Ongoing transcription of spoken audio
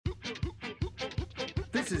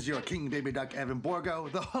This is your King Baby Duck Evan Borgo,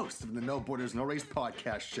 the host of the No Borders No Race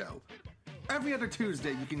podcast show. Every other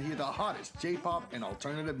Tuesday, you can hear the hottest J-pop and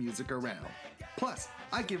alternative music around. Plus,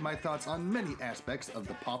 I give my thoughts on many aspects of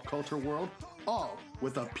the pop culture world, all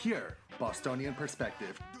with a pure Bostonian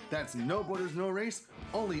perspective. That's No Borders No Race,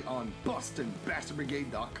 only on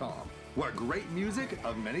BostonBastardBrigade.com, where great music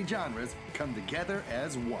of many genres come together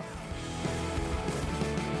as one.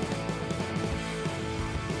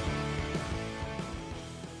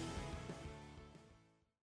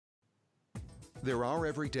 There are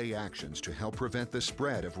everyday actions to help prevent the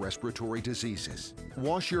spread of respiratory diseases.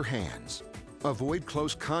 Wash your hands. Avoid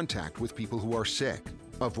close contact with people who are sick.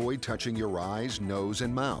 Avoid touching your eyes, nose,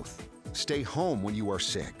 and mouth. Stay home when you are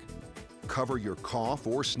sick. Cover your cough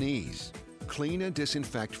or sneeze. Clean and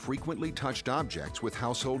disinfect frequently touched objects with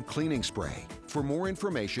household cleaning spray. For more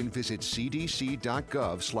information, visit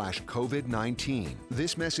cdc.gov/COVID-19.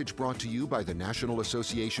 This message brought to you by the National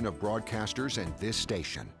Association of Broadcasters and this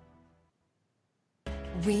station.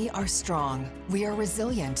 We are strong, we are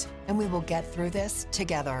resilient, and we will get through this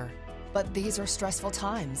together. But these are stressful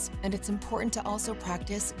times, and it's important to also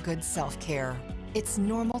practice good self-care. It's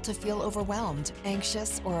normal to feel overwhelmed,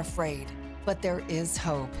 anxious, or afraid, but there is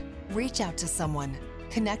hope. Reach out to someone,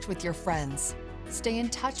 connect with your friends, stay in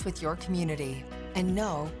touch with your community, and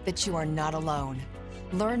know that you are not alone.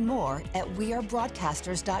 Learn more at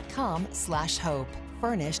wearebroadcasters.com/hope,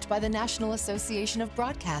 furnished by the National Association of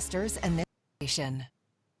Broadcasters and this station.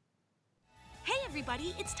 Hey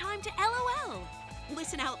everybody, it's time to LOL.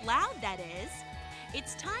 Listen out loud, that is.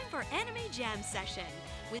 It's time for Anime Jam Session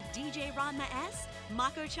with DJ Ranma S,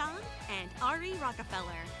 Mako-chan, and Ari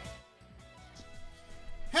Rockefeller.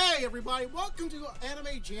 Hey everybody, welcome to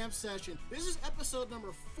Anime Jam Session. This is episode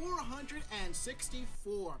number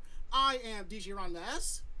 464. I am DJ Ranma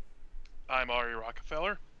S. I'm Ari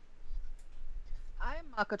Rockefeller. I'm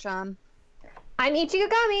Mako-chan. I'm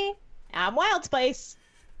Ichigami. I'm Wild Spice.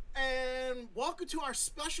 And welcome to our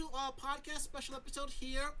special podcast, special episode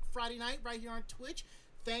here, Friday night, right here on Twitch.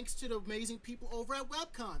 Thanks to the amazing people over at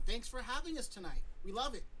WebCon. Thanks for having us tonight. We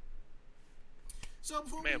love it. So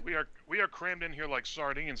before we are crammed in here like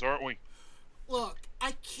sardines, aren't we? Look,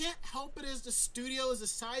 I can't help it as the studio is the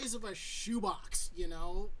size of a shoebox, you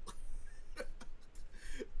know?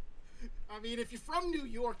 I mean, if you're from New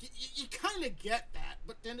York, you kind of get that.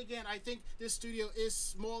 But then again, I think this studio is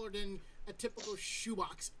smaller than a typical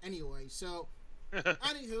shoebox anyway. So,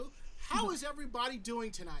 anywho, how is everybody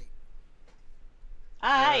doing tonight?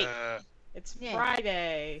 Hi. It's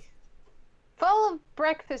Friday. Full of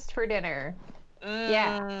breakfast for dinner.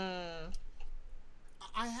 Yeah.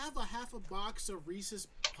 I have a half a box of Reese's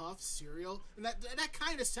Puffs cereal, and that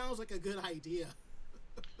kind of sounds like a good idea.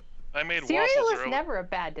 I made cereal waffles is earlier. never a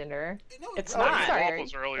bad dinner. No, It's I not. made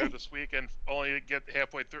waffles earlier this week and only get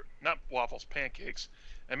halfway through. Not waffles, pancakes.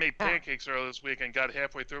 I made pancakes earlier this week and got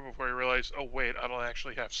halfway through before I realized, oh wait, I don't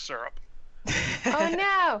actually have syrup. Oh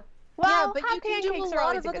no! Well, yeah, but you can do a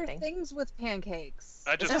lot of other things with pancakes.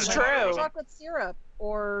 That's true. Chocolate syrup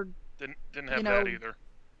or didn't have that either.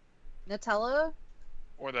 Nutella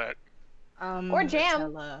Or that. Or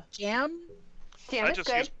jam. Nutella. Jam I is just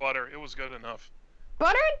good. used butter. It was good enough.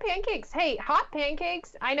 Butter and pancakes. Hey, hot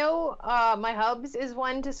pancakes. I know my hubs is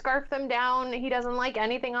one to scarf them down. He doesn't like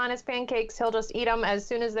anything on his pancakes. He'll just eat them as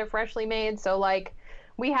soon as they're freshly made. So like,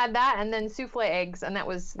 we had that and then souffle eggs, and that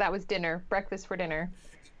was dinner, breakfast for dinner.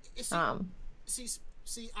 See,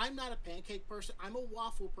 I'm not a pancake person. I'm a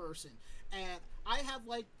waffle person, and I have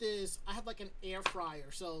like an air fryer.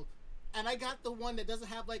 So, and I got the one that doesn't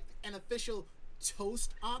have like an official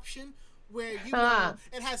toast option, where you know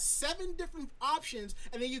it has 7 different options,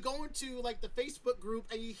 and then you go into like the Facebook group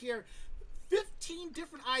and you hear 15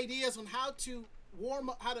 different ideas on how to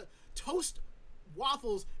toast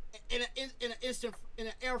waffles in an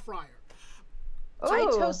air fryer. I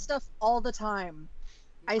toast stuff all the time.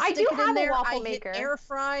 I stick do it have in there, a waffle I maker. hit air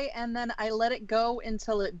fry, and then I let it go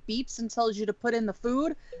until it beeps and tells you to put in the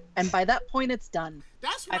food, and by that point it's done.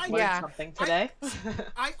 That's what I've I learned do. something today.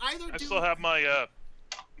 I do. Still have my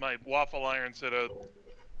my waffle irons that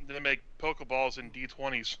make Pokeballs in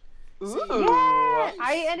D20s. Ooh. Yeah,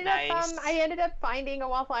 I Nice. ended up finding a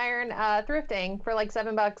waffle iron thrifting for like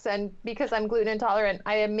 $7, and because I'm gluten intolerant,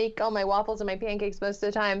 I make all my waffles and my pancakes most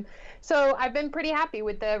of the time. So I've been pretty happy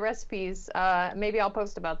with the recipes. Maybe I'll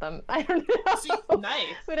post about them. I don't know. See,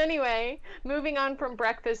 Nice. But anyway, moving on from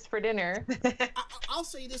breakfast for dinner. I'll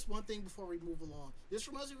say this one thing before we move along. This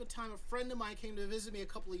reminds me of a time a friend of mine came to visit me a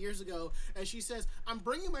couple of years ago, and she says, "I'm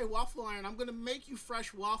bringing my waffle iron. I'm going to make you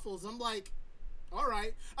fresh waffles." I'm like, all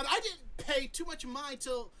right. And I didn't pay too much mind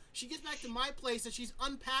till She gets back to my place and she's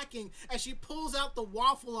unpacking and she pulls out the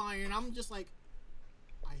waffle iron. I'm just like,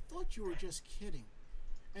 I thought you were just kidding.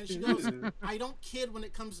 And she goes, I don't kid when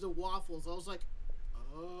it comes to waffles. I was like,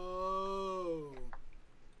 oh.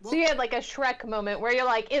 So you had like a Shrek moment where you're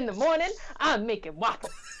like, in the morning, I'm making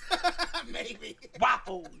waffles. Maybe.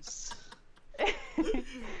 Waffles.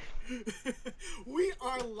 We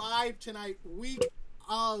are live tonight, week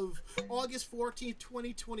of August 14th,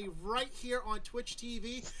 2020, right here on Twitch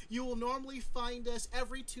TV. You will normally find us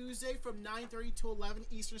every Tuesday from 9:30 to 11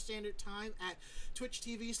 Eastern Standard Time at Twitch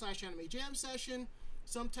TV/Anime Jam Session.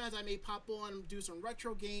 Sometimes I may pop on and do some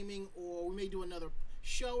retro gaming, or we may do another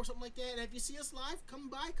show or something like that. And if you see us live, come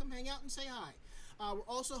by, come hang out and say hi. We're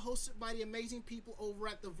also hosted by the amazing people over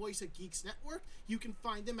at the Voice of Geeks Network. You can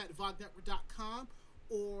find them at vognetwork.com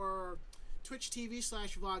or Twitch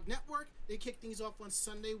TV/Vog Network. They kick things off on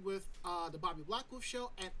Sunday with the Bobby Blackwolf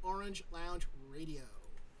Show and Orange Lounge Radio.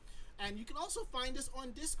 And you can also find us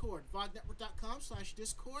on Discord,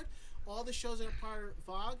 vognetwork.com/Discord. All the shows that are part of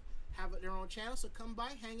Vog have their own channel, so come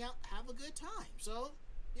by, hang out, have a good time. So,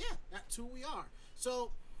 yeah, that's who we are.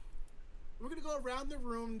 So, we're going to go around the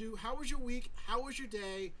room, do how was your week, how was your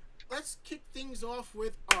day. Let's kick things off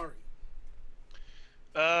with Ari.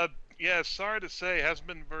 Yeah, sorry to say, it hasn't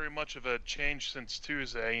been very much of a change since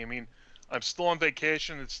Tuesday. I mean, I'm still on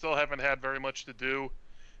vacation and still haven't had very much to do.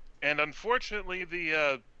 And unfortunately,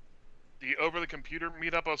 the over-the-computer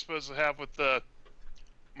meetup I was supposed to have with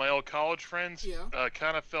my old college friends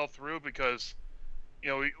kind of fell through because, you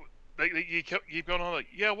know, you keep going on like,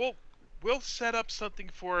 yeah, we'll set up something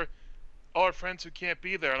for all our friends who can't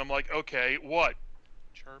be there. And I'm like, okay, what?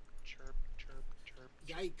 Chirp, chirp, chirp, chirp.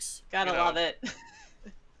 Yikes. Gotta love it.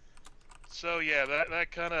 So yeah,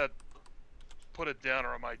 that kind of put a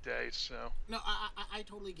downer on my day. So no, I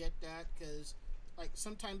totally get that, because like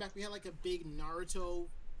sometime back we had like a big Naruto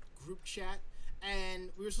group chat, and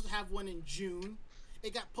we were supposed to have one in June.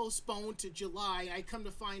 It got postponed to July, and I come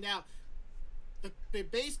to find out the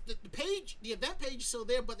event page is still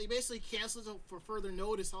there, but they basically canceled it for further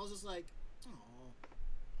notice. I was just like,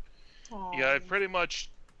 Aww. Yeah, I pretty much,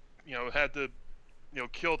 had to,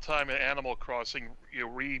 kill time in Animal Crossing,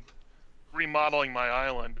 remodeling my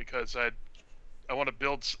island because I want to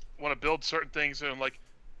build certain things, and I'm like,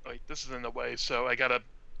 this is in the way, so I gotta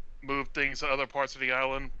move things to other parts of the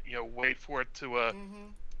island. Wait for it to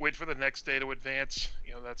wait for the next day to advance.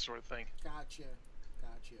 That sort of thing. Gotcha.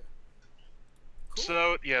 Cool.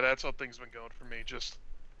 So yeah, that's how things have been going for me.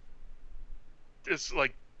 It's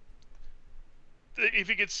like, if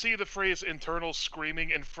you could see the phrase "internal screaming"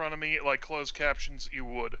 in front of me, like closed captions, you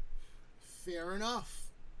would. Fair enough.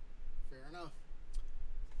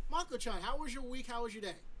 Mako-chan, how was your week? How was your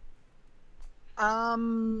day?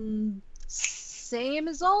 Same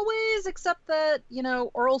as always, except that,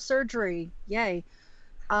 oral surgery. Yay.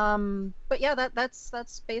 But yeah,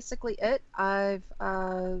 that's basically it. I've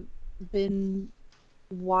been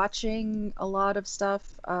watching a lot of stuff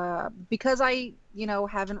because I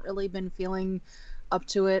haven't really been feeling up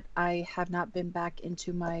to it. I have not been back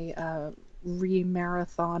into my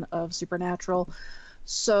re-marathon of Supernatural,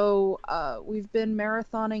 so we've been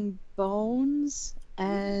marathoning Bones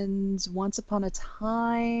and Once Upon a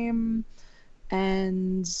Time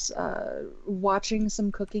and watching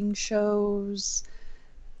some cooking shows,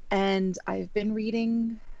 and I've been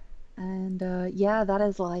reading, and yeah, that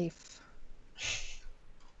is life.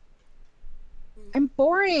 I'm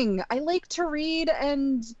boring. I like to read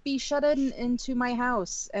and be shut into my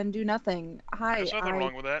house and do nothing. Hi. There's nothing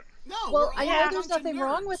wrong with that. No. Well, I know bunch there's of nothing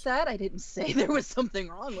wrong nerds. with that. I didn't say there was something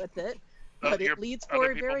wrong with it, but it leads for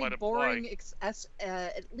other a people very might boring.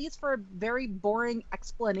 imply. It leads for a very boring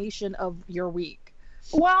explanation of your week.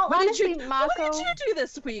 Well, What honestly, did Mako. What did you do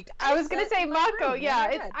this week? I was gonna sat say in my Mako. room Yeah,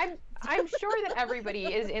 and I read. I'm sure that everybody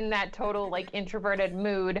is in that total like introverted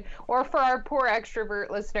mood. Or for our poor extrovert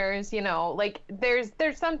listeners, like there's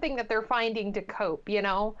something that they're finding to cope,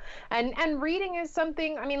 and reading is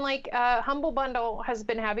something. I mean, like Humble Bundle has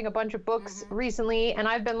been having a bunch of books recently, and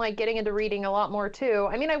I've been like getting into reading a lot more too.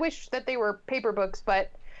 I mean, I wish that they were paper books,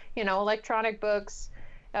 but electronic books,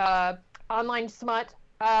 online smut.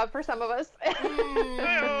 For some of us.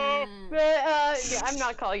 Yeah, I'm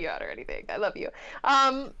not calling you out or anything. I love you.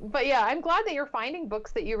 But yeah, I'm glad that you're finding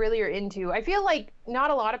books that you really are into. I feel like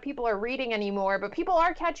not a lot of people are reading anymore, but people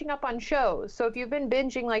are catching up on shows. So if you've been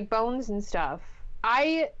binging like Bones and stuff,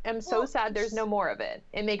 I am so sad there's no more of it.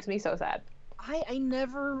 It makes me so sad. I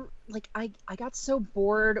never, like, I got so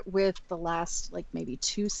bored with the last, like, maybe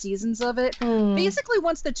 2 seasons of it. Basically,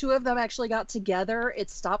 once the two of them actually got together,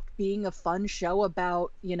 it stopped being a fun show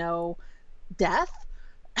about, death.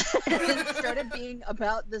 and it started being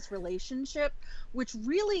about this relationship, which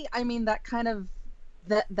really, I mean, that kind of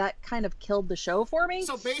killed the show for me.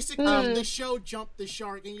 So basically, the show jumped the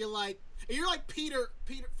shark, and you're like Peter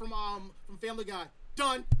from Family Guy.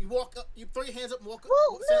 Done. You walk up, you throw your hands up and walk up.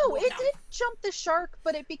 Well, no, it did jump the shark,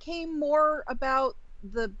 but it became more about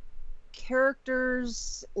the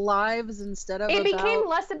characters' lives instead of it became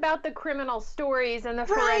less about the criminal stories and the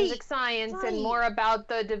forensic science and more about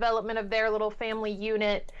the development of their little family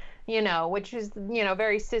unit, you know, which is, you know,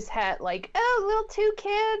 very cishet, like, oh, little 2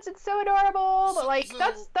 kids, it's so adorable, but like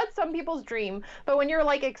that's some people's dream. But when you're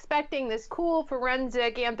like expecting this cool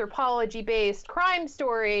forensic anthropology based crime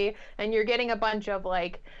story and you're getting a bunch of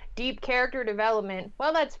like deep character development,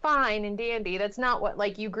 well, that's fine and dandy. That's not what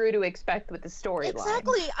like you grew to expect with the storyline.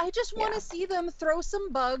 Exactly. I just want to see them throw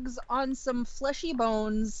some bugs on some fleshy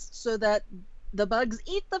bones so that the bugs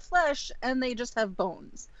eat the flesh and they just have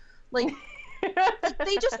bones. Like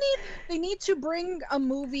they need to bring a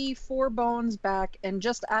movie for Bones back and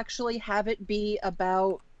just actually have it be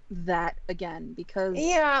about that again, because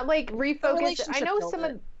like refocus. I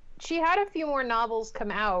know she had a few more novels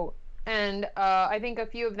come out, and I think a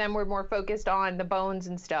few of them were more focused on the bones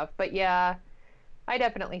and stuff, but yeah, I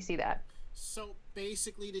definitely see that. So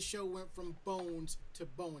basically the show went from bones to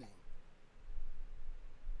boning.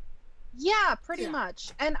 Yeah, pretty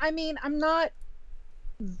much. And I mean, I'm not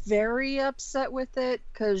very upset with it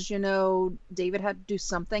because, you know, David had to do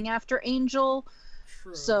something after Angel.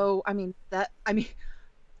 True. So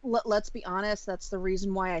let's be honest, that's the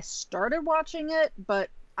reason why I started watching it.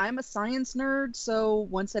 But I'm a science nerd, so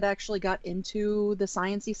once it actually got into the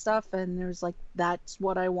sciencey stuff and there's like, that's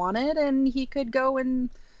what I wanted, and he could go and,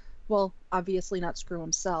 well, obviously not screw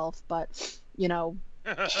himself, but, you know,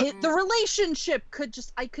 the relationship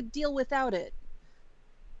I could deal without it.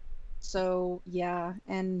 So, yeah,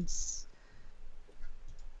 and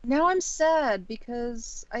now I'm sad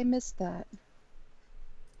because I missed that.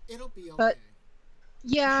 It'll be okay. But,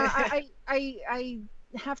 yeah, I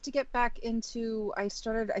have to get back into, I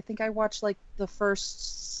think I watched, like, the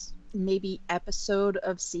first, maybe, episode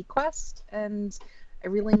of Sequest, and I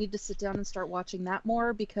really need to sit down and start watching that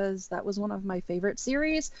more because that was one of my favorite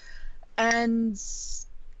series, and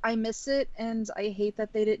I miss it, and I hate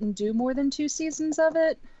that they didn't do more than 2 seasons of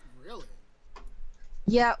it. Really?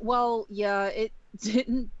 Yeah, well, yeah, it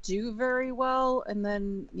didn't do very well, and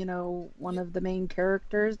then, you know, one of the main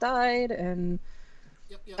characters died, and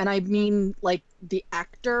and I mean, like, the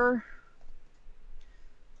actor.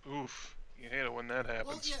 Oof, you hate it when that happens.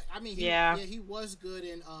 Well, yeah, I mean, he was good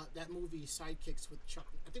in that movie Sidekicks with Chuck,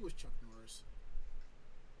 I think it was Chuck Norris.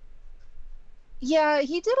 Yeah,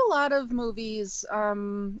 he did a lot of movies.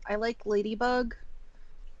 I like Ladybug.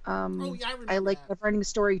 I like Neverending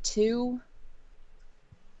Story 2.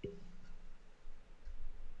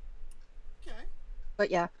 Okay.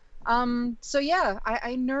 But yeah. So yeah,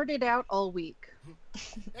 I nerded out all week.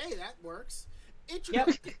 Hey, that works.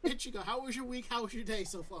 Ichigo, how was your week? How was your day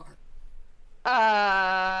so far?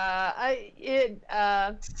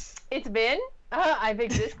 It's been. I've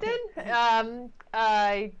existed.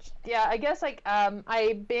 I guess like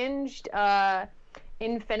I binged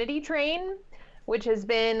Infinity Train, which has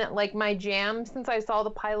been like my jam since I saw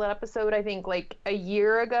the pilot episode, I think like a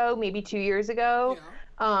year ago, maybe 2 years ago.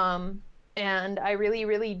 Yeah. And I really,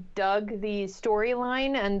 really dug the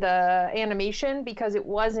storyline and the animation because it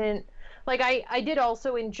wasn't like I did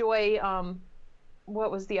also enjoy what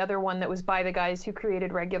was the other one that was by the guys who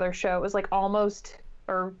created Regular Show? It was like Almost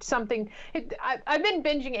or something. I've been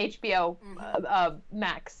binging HBO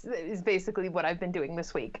Max is basically what I've been doing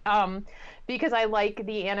this week because I like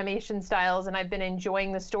the animation styles and I've been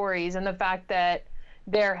enjoying the stories and the fact that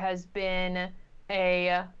there has been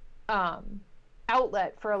a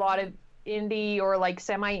outlet for a lot of indie or like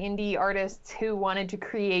semi-indie artists who wanted to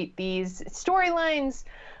create these storylines.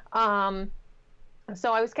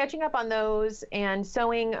 So I was catching up on those, and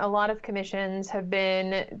sewing a lot of commissions have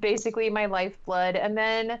been basically my lifeblood. And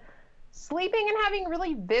then sleeping and having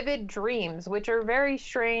really vivid dreams, which are very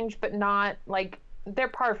strange, but not like they're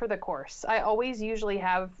par for the course. I always usually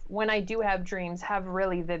have, when I do have dreams, have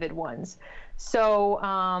really vivid ones. So,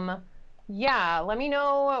 yeah, let me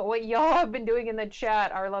know what y'all have been doing in the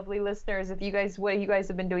chat, our lovely listeners, what you guys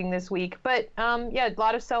have been doing this week. But yeah, a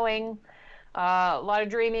lot of sewing, a lot of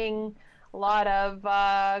dreaming, a lot of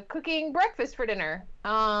cooking breakfast for dinner.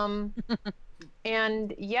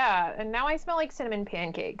 And yeah, and now I smell like cinnamon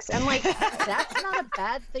pancakes. And like That's not a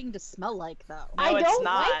bad thing to smell like, though. I it's don't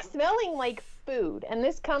not. like smelling like food. And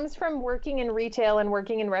this comes from working in retail and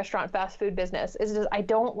working in restaurant fast food business. Is just I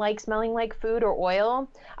don't like smelling like food or oil.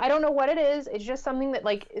 I don't know what it is. It's just something that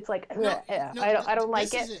like it's like I don't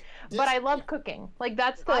like it. But I love cooking. Like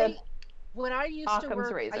that's the When I used to Occam's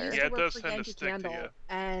work, razor. I used Yeah, to it work does for tend to Yankee stick to Candle, you.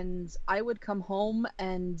 and I would come home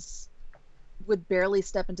and would barely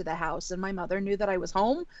step into the house, and my mother knew that I was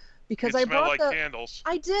home because You I smell brought like the. candles.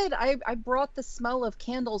 I did. I brought the smell of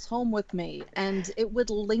candles home with me, and it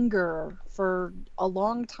would linger for a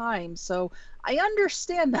long time. So I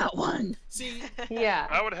understand that one. See, yeah.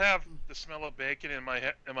 I would have the smell of bacon in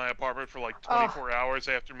my apartment for like 24 hours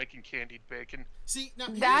after making candied bacon. see, now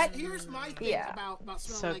here's my thing yeah. about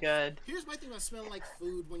smelling So like good. Here's my thing about smelling like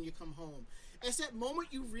food when you come home. It's that moment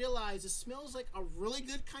you realize it smells like a really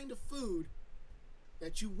good kind of food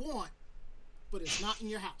that you want, but it's not in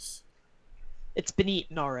your house. It's been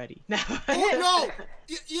eaten already. Oh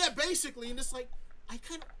no! Yeah, basically, and it's like I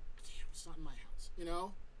kind of, damn, it's not in my house, you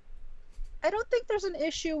know. I don't think there's an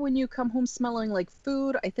issue when you come home smelling like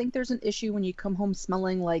food. I think there's an issue when you come home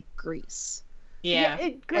smelling like grease. Yeah.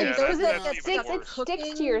 It Yeah, goes that's it even sticks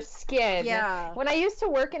worse. to your skin. Yeah. When I used to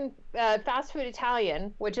work in fast food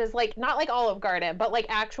Italian, which is like not like Olive Garden, but like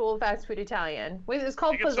actual fast food Italian. It's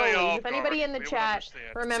called You can say Fazoli's. Olive If anybody Garden, in the we would chat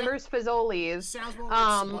understand. remembers Fazoli's, Sounds more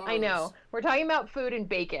like I know. Sbarro's. We're talking about food and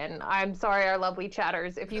bacon. I'm sorry, our lovely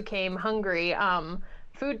chatters, if you came hungry.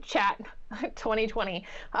 Food chat 2020.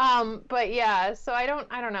 But yeah, so I don't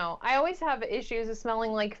know. I always have issues with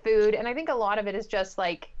smelling like food, and I think a lot of it is just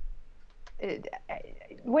like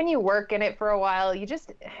when you work in it for a while,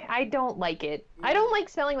 I don't like it. I don't like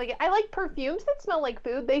smelling like it. I like perfumes that smell like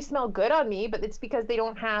food. They smell good on me, but it's because they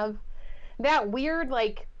don't have that weird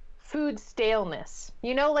like food staleness.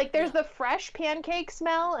 You know, like there's the fresh pancake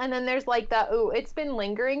smell, and then there's like the it's been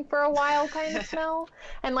lingering for a while kind of smell,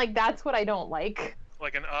 and like that's what I don't like.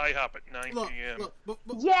 Like an IHOP at 9 p.m. Look,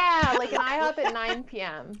 Yeah, like an IHOP at 9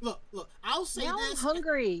 p.m. look. I'll say Now I'm this.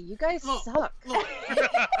 hungry. You guys Look, suck. look.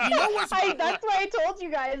 You know what's That's why I told you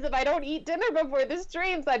guys if I don't eat dinner before the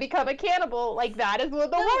streams, I become a cannibal. Like that is what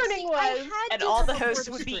the warning was. And all the hosts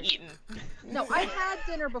would be eaten. No, I had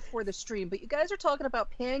dinner before the stream, but you guys are talking about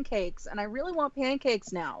pancakes, and I really want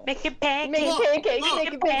pancakes now. Making pancakes. Make pancakes, Look,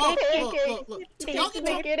 make look, pancakes. look. Take Y'all can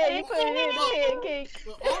make talk- it and put it in a pancake.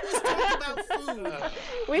 Look, all this talk about food.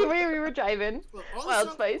 We were jiving. Look,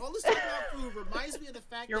 Wild Spice. all this talk about food reminds me of the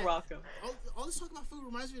fact You're that welcome. all this talk about food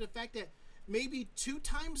reminds me of the fact that maybe 2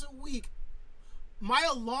 times a week, my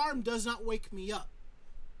alarm does not wake me up.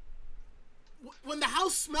 When the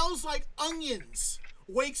house smells like onions,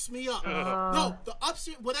 wakes me up. No, the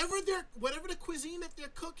upstairs, whatever the cuisine that they're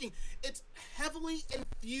cooking, it's heavily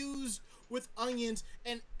infused with onions,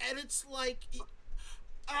 and it's like,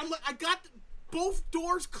 I'm like, I got both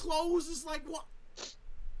doors closed. It's like what?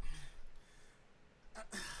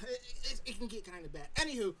 It can get kind of bad.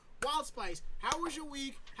 Anywho, Wild Spice, how was your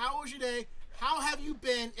week? How was your day? How have you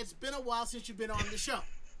been? It's been a while since you've been on the show.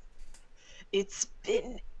 It's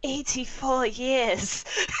been 84 years.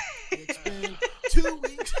 It's been 2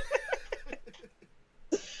 weeks.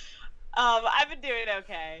 I've been doing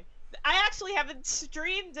okay. I actually haven't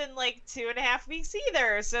streamed in like 2.5 weeks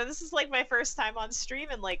either, so this is like my first time on stream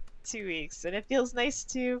in like 2 weeks, and it feels nice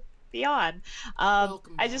to be on.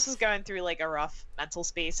 Welcome I just back. was going through like a rough mental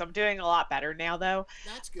space. I'm doing a lot better now though.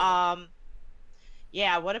 That's good.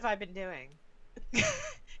 Yeah, what have I been doing?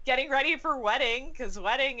 Getting ready for wedding, because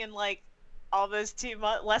wedding in like almost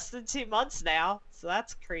less than 2 months now, so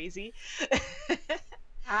that's crazy.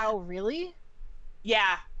 Ow, really?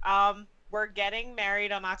 Yeah, we're getting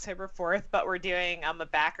married on October 4th, but we're doing a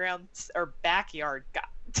backyard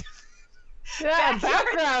Yeah,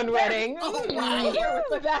 background wedding. Oh, wow. Here with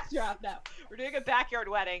my backdrop now. We're doing a backyard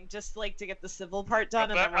wedding just like to get the civil part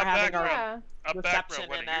done, and then we're A having our Yeah. A reception background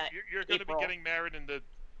wedding. in You're going to be April. getting married in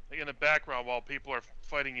the background while people are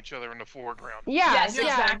fighting each other in the foreground. Yeah, Yes, yeah.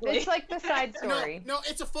 exactly. It's like the side story. No,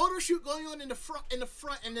 it's a photo shoot going on in the front,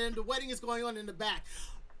 and then the wedding is going on in the back.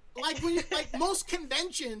 Like when like most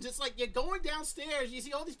conventions, it's like you're going downstairs, you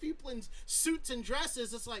see all these people in suits and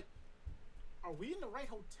dresses. It's like, are we in the right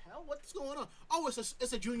hotel? What's going on? Oh,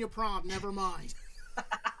 it's a junior prom. Never mind.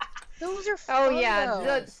 Those are Oh fun, yeah,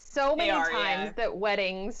 though. so many are, times yeah. that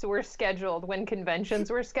weddings were scheduled when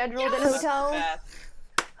conventions were scheduled in Yes. hotels.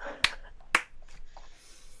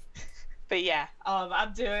 But yeah,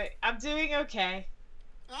 I'm doing okay.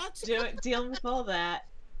 That's Dealing with all that.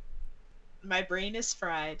 My brain is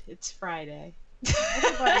fried. It's Friday.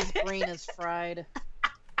 Everybody's brain is fried.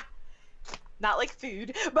 Not like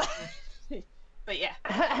food, but But yeah.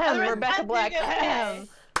 Rebecca I'm Black. doing okay.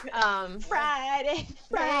 Friday.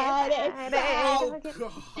 Oh,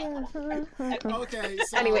 God. Okay,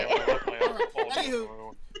 so... Anyway.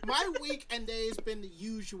 Anywho, my weekend day has been the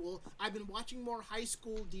usual. I've been watching more High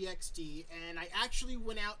School DxD, and I actually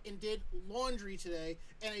went out and did laundry today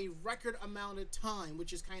in a record amount of time,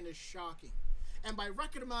 which is kind of shocking. And by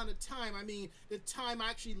record amount of time, I mean the time I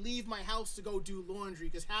actually leave my house to go do laundry,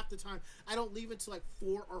 because half the time I don't leave until like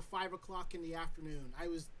 4 or 5 o'clock in the afternoon.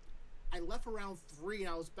 I left around 3 and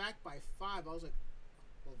I was back by 5. I was like,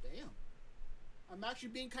 well, damn. I'm actually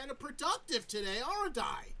being kind of productive today, aren't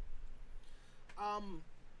I?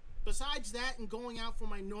 Besides that and going out for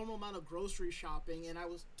my normal amount of grocery shopping, and I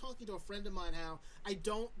was talking to a friend of mine how I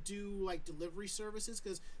don't do like delivery services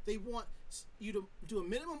because they want you to do a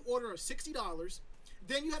minimum order of $60.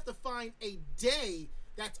 Then you have to find a day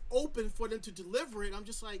that's open for them to deliver it. I'm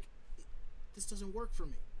just like, this doesn't work for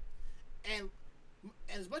me. And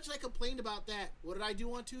as much as I complained about that, what did I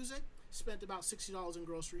do on Tuesday? Spent about $60 in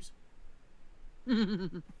groceries.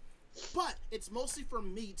 But it's mostly for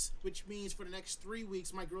meats, which means for the next 3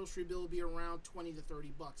 weeks, my grocery bill will be around $20 to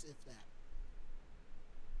 $30, if that.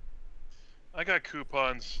 I got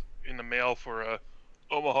coupons in the mail for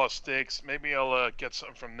Omaha Steaks. Maybe I'll get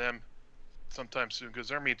something from them sometime soon, because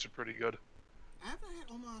their meats are pretty good. I haven't had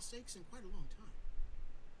Omaha Steaks in quite a long time.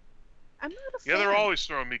 I'm not a fan. Yeah, they're always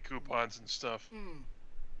throwing me coupons and stuff.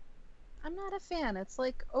 I'm not a fan. It's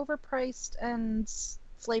like overpriced and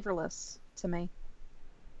flavorless to me.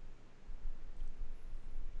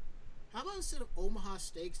 How about instead of Omaha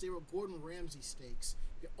Steaks, they were Gordon Ramsay steaks?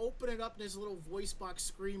 You open it up and there's a little voice box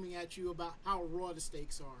screaming at you about how raw the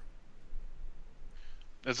steaks are.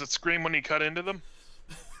 Does it scream when you cut into them?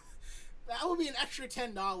 That would be an extra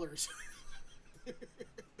 $10.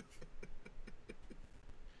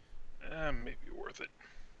 Maybe worth it.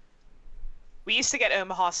 We used to get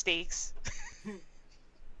Omaha Steaks. We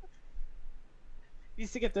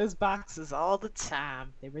used to get those boxes all the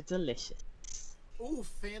time. They were delicious. Ooh,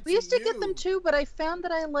 fancy. We used to get them too, but I found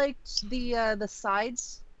that I liked the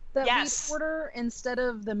sides that Yes. we order instead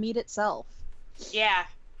of the meat itself. Yeah.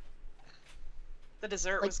 The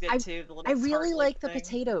dessert Like, was good too. The little I really tart-like like the thing.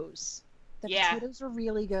 potatoes. The Yeah. potatoes are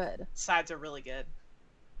really good. Sides are really good.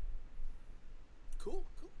 Cool.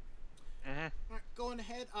 Mm-hmm. All right, going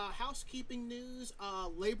ahead. Housekeeping news.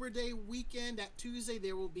 Labor Day weekend, that Tuesday,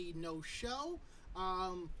 there will be no show.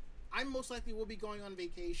 I most likely will be going on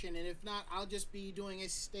vacation, and if not, I'll just be doing a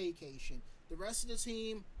staycation. The rest of the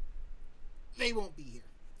team, they won't be here.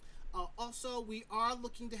 Also, we are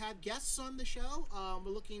looking to have guests on the show.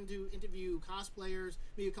 We're looking to interview cosplayers,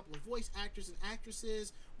 maybe a couple of voice actors and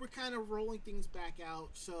actresses. We're kind of rolling things back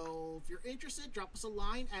out. So if you're interested, drop us a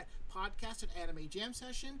line at podcast@Anime Jam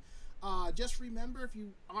Session. Just remember, if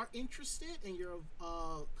you are interested and you're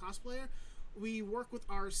a cosplayer, we work with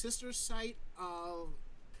our sister site.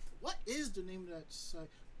 What is the name of that site?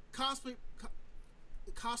 Cosplay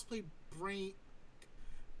Brain.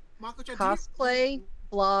 Mako-chan, Cosplay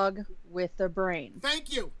blog with a brain.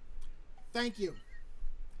 Thank you.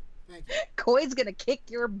 Koi's gonna kick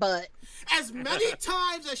your butt. As many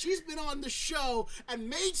times as she's been on the show and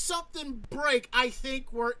made something break, I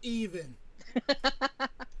think we're even.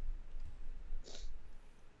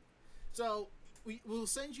 So we'll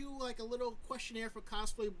send you like a little questionnaire for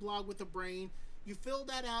Cosplay Blog with a Brain. You fill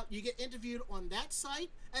that out, you get interviewed on that site,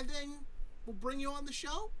 and then we'll bring you on the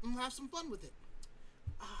show and we'll have some fun with it.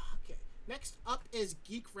 Okay. Next up is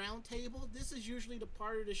Geek Roundtable. This is usually the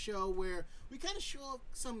part of the show where we kind of show off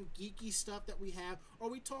some geeky stuff that we have, or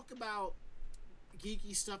we talk about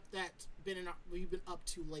geeky stuff that we've been up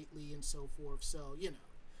to lately and so forth. So, you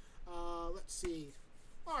know. Let's see.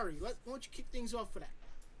 Ari, why don't you kick things off for that?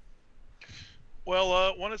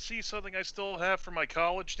 Well, want to see something I still have from my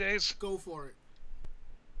college days? Go for it.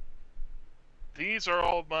 These are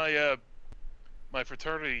all my my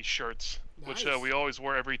fraternity shirts, which Nice. we always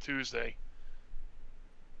wear every Tuesday.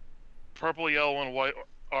 Purple, yellow, and white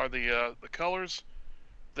are the colors.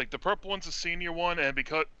 Like the purple one's a senior one, and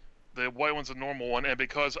because the white one's a normal one, and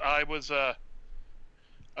because I was a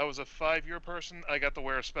 5-year person, I got to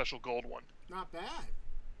wear a special gold one. Not bad.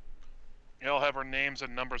 They'll have our names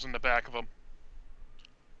and numbers in the back of them.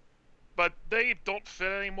 But they don't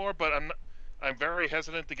fit anymore. But I'm very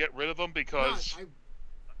hesitant to get rid of them because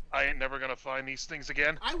I ain't never gonna find these things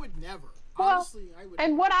again. I would never. Well, Honestly, I would.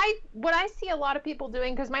 And what I see a lot of people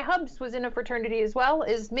doing, because my hubs was in a fraternity as well,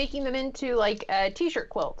 is making them into like a t-shirt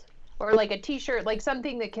quilt or like a t-shirt, like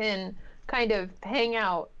something that can kind of hang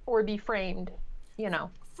out or be framed, you know.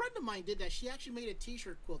 A friend of mine did that. She actually made a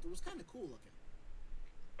t-shirt quilt. It was kind of cool looking.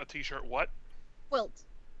 A t-shirt what? Quilt.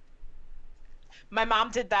 My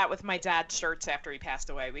mom did that with my dad's shirts after he passed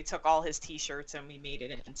away. We took all his T-shirts and we made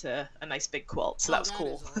it into a nice big quilt. So that was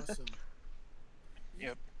cool. That is awesome.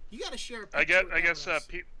 Yep. You got to share. I guess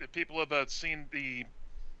people have seen the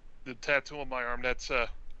tattoo on my arm. That's I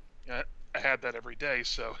had that every day.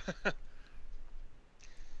 So,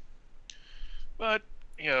 but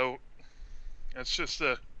it's just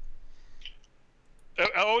it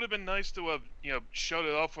would have been nice to have showed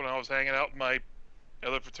it off when I was hanging out with my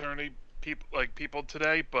other fraternity people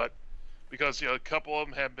today, but because a couple of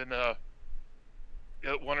them have been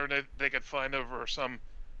wondering if they could find over some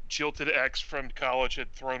jilted ex from college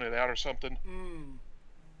had thrown it out or something.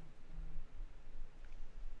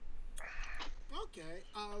 Okay.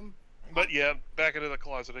 But yeah, back into the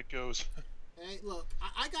closet it goes. Hey, look,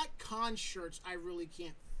 I got con shirts I really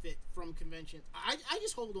can't fit from conventions. I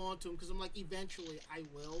just hold on to them because I'm like, eventually I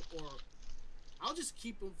will, or I'll just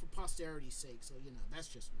keep them for posterity's sake. So that's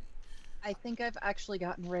just me. I think I've actually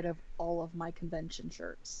gotten rid of all of my convention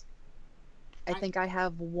shirts. I think I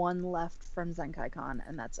have one left from ZenkaiCon,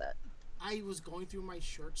 and that's it. I was going through my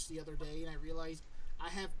shirts the other day, and I realized I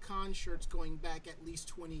have con shirts going back at least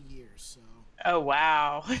 20 years. So. Oh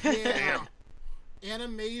wow! Yeah. And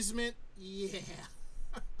amazement, yeah.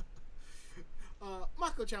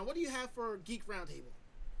 Mako-chan, what do you have for Geek Roundtable?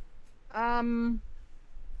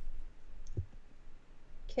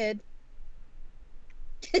 Kid.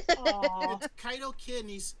 It's Kaido Kid, and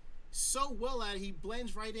he's so well at it, he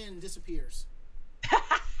blends right in and disappears.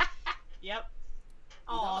 Yep.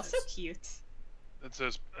 Oh, so cute. It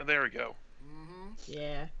says, there we go.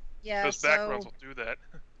 Yeah. Yeah. Those backgrounds will do that.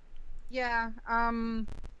 Yeah.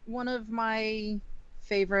 One of my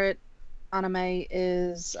favorite anime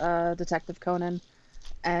is Detective Conan,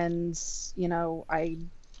 and I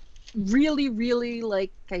really, really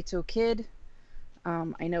like Kaito Kid.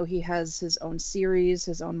 I know he has his own series,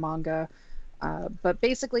 his own manga, but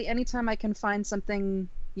basically anytime I can find something,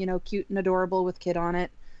 cute and adorable with Kid on it,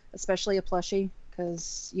 especially a plushie,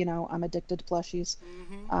 because, I'm addicted to plushies,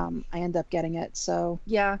 I end up getting it. So,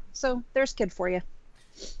 yeah, so there's Kid for you.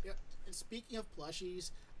 Yep. And speaking of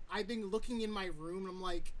plushies, I've been looking in my room, and I'm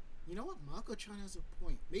like, you know what, Mako-chan has a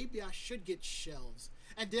point. Maybe I should get shelves.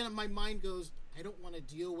 And then my mind goes, I don't want to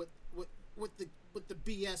deal with the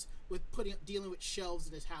BS with dealing with shelves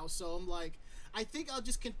in his house. So I'm like, I think I'll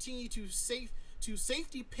just continue to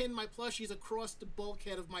safety pin my plushies across the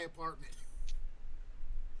bulkhead of my apartment.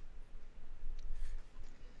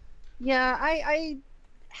 Yeah, I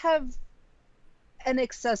have an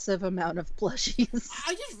excessive amount of plushies.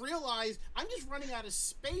 I just realized I'm just running out of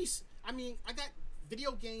space. I mean, I got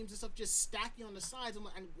video games and stuff just stacking on the sides. I'm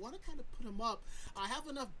like, I want to kind of put them up. I have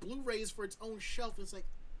enough Blu-rays for its own shelf. It's like,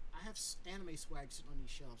 I have anime swag sitting on these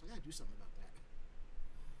shelves. I gotta do something about that.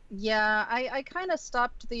 Yeah, I kind of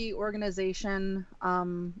stopped the organization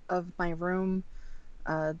of my room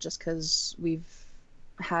just because we've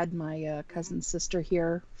had my cousin's sister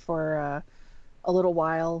here for a little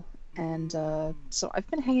while, and so I've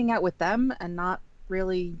been hanging out with them and not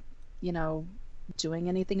really, doing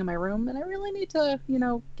anything in my room, and I really need to,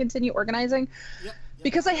 continue organizing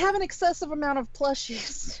because I have an excessive amount of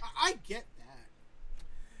plushies. I get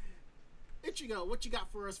that. Ichigo, what you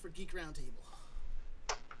got for us for Geek Roundtable?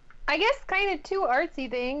 I guess kind of two artsy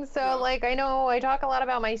things. So, I know I talk a lot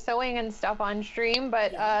about my sewing and stuff on stream,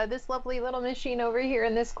 but this lovely little machine over here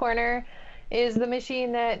in this corner is the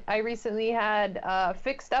machine that I recently had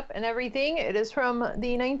fixed up and everything. It is from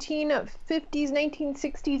the 1950s,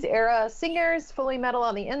 1960s era Singers, fully metal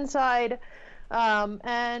on the inside.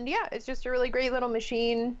 And yeah, it's just a really great little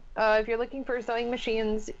machine. If you're looking for sewing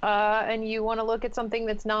machines and you want to look at something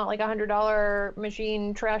that's not like $100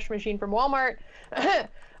 machine, trash machine from Walmart,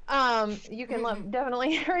 you can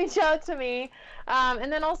definitely reach out to me.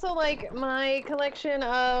 And then also my collection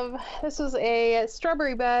of, this was a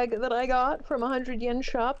strawberry bag that I got from 100 yen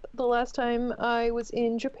shop the last time I was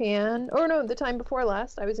in Japan, or no, the time before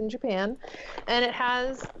last I was in Japan, and it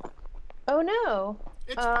has, oh no,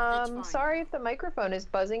 it's fine. Sorry if the microphone is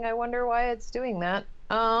buzzing. I wonder why it's doing that.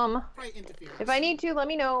 If I need to, let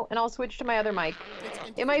me know, and I'll switch to my other mic.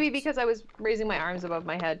 It might be because I was raising my arms above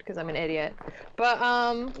my head because I'm an idiot. But,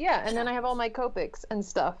 yeah, and then I have all my Copics and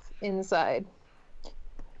stuff inside.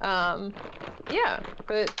 Yeah,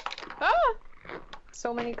 but,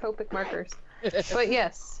 so many Copic markers. But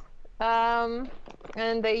yes, and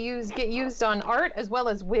they get used on art as well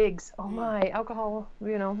as wigs. Oh my, alcohol,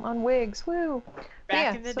 on wigs, woo.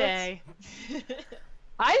 Back in the day.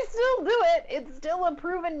 I still do it. It's still a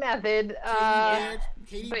proven method.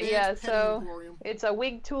 But yeah, so it's a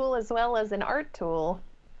wig tool as well as an art tool.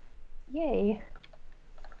 Yay.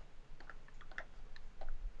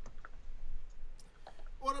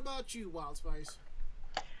 about you, Wild Spice?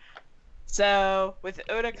 So, with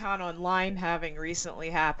Otakon Online having recently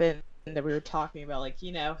happened, that we were talking about, like,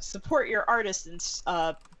 support your artists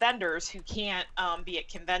and vendors who can't be at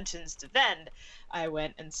conventions to vend, I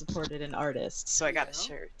went and supported an artist. So I got a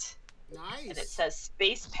shirt. Nice. And it says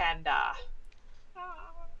Space Panda.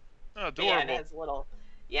 Oh, adorable. Yeah, and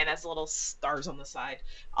it has little stars on the side.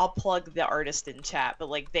 I'll plug the artist in chat, but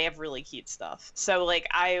like they have really cute stuff. So like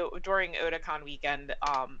during Otakon weekend,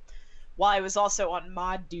 while I was also on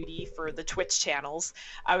mod duty for the Twitch channels,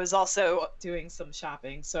 I was also doing some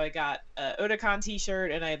shopping. So I got a Otakon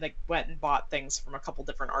t-shirt, and I like went and bought things from a couple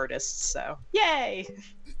different artists. So yay!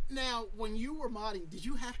 Now, when you were modding, did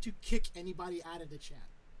you have to kick anybody out of the chat?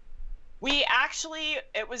 We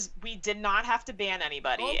did not have to ban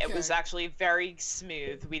anybody. Okay. It was actually very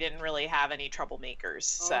smooth. We didn't really have any troublemakers.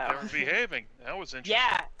 So They were behaving. That was interesting.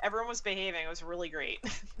 yeah, everyone was behaving. It was really great.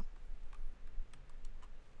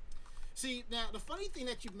 See, now, the funny thing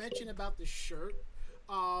that you mentioned about the shirt,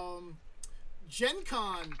 Gen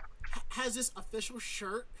Con has this official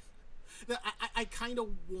shirt that I kind of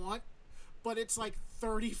want, but it's like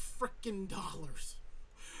 $30 frickin' dollars.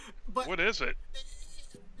 But What is it?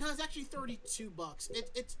 no, it's actually $32.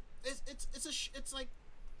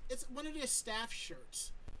 It's one of their staff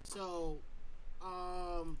shirts. So,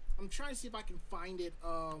 I'm trying to see if I can find it.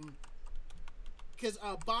 Because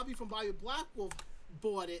Bobby from Bobby Black Wolf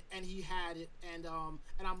bought it and he had it, and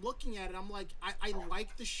I'm looking at it. I'm like, I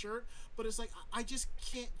like the shirt, but it's like I just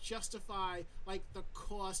can't justify like the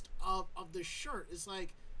cost of the shirt. It's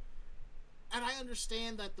like, and I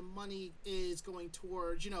understand that the money is going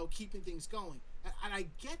towards keeping things going, and I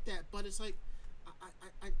get that, but it's like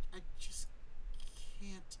I just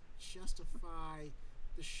can't justify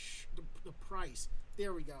the price.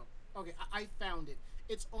 There we go. Okay, I found it.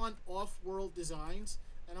 It's on Off-World Designs,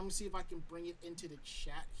 and I'm gonna see if I can bring it into the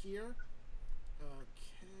chat here.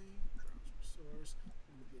 Okay, browser source.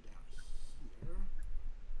 Move it down here.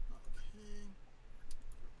 Okay,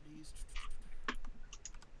 properties.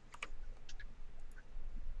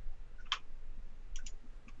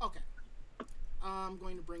 Okay, I'm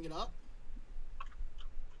going to bring it up,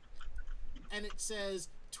 and it says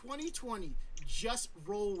 2020. Just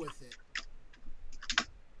roll with it.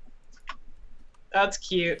 That's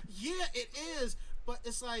cute. Yeah, it is, but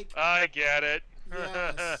it's like I get it.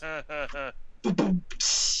 yes.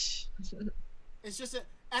 It's just that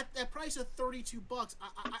at that price of $32,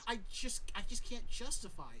 I just can't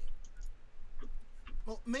justify it.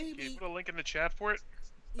 Well, maybe. Can you put a link in the chat for it?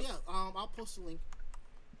 Yeah, I'll post a link.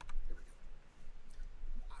 There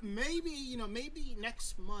we go. Maybe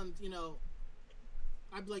next month,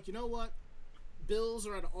 I'd be like, you know what? Bills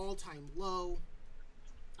are at an all-time low.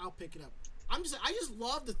 I'll pick it up. I just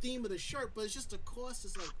love the theme of the shirt, but it's just the cost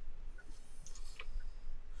is like.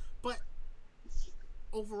 But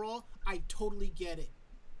overall, I totally get it.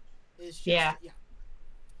 It's just, yeah.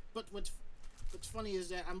 But what's funny is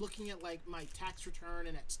that I'm looking at like my tax return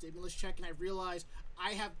and that stimulus check, and I realize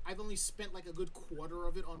I've only spent like a good quarter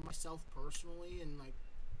of it on myself personally, and like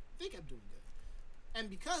I think I'm doing good. And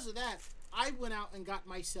because of that, I went out and got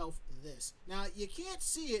myself this. Now, you can't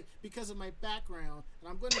see it because of my background, and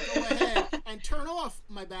I'm going to go ahead and turn off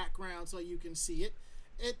my background so you can see it.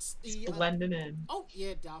 It's the... blending in. Oh,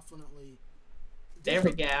 yeah, definitely. There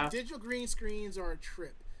we go. Digital green screens are a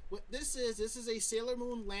trip. What this is a Sailor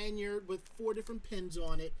Moon lanyard with 4 different pins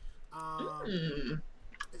on it.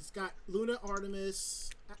 It's got Luna Artemis...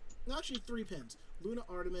 No, actually 3 pins. Luna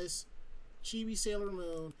Artemis, Chibi Sailor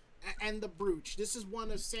Moon, and the brooch. This is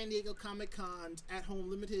one of San Diego Comic-Con's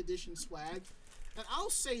at-home limited edition swag. And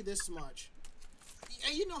I'll say this much.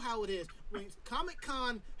 And you know how it is. When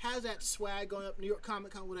Comic-Con has that swag going up, New York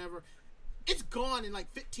Comic-Con, whatever, it's gone in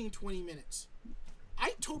like 15, 20 minutes.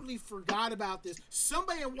 I totally forgot about this.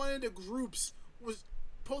 Somebody in one of the groups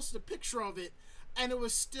posted a picture of it, and it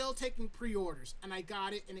was still taking pre-orders. And I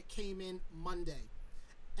got it, and it came in Monday.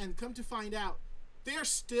 And come to find out, they're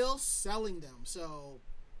still selling them. So...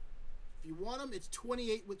 if you want them, it's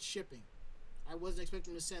 $28 with shipping. I wasn't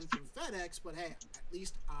expecting to send through FedEx, but hey, at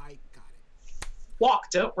least I got it.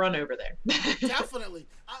 Walk, don't run over there. Definitely.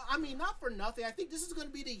 I mean, not for nothing. I think this is going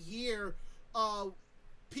to be the year of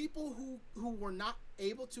people who were not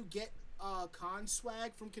able to get con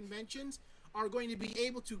swag from conventions are going to be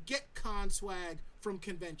able to get con swag from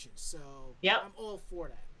conventions. So yep. I'm all for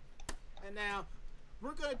that. And now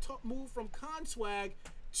we're going to move from con swag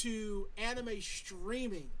to anime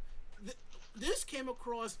streaming. This came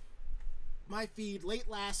across my feed late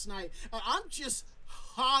last night, and I'm just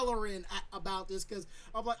hollering about this because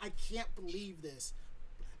I'm like, I can't believe this.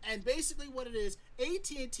 And basically what it is,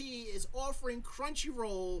 AT&T is offering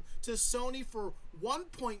Crunchyroll to Sony for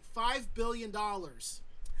 $1.5 billion.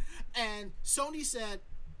 And Sony said,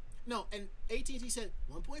 no, and AT&T said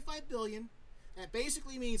 $1.5 billion. That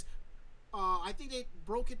basically means, I think they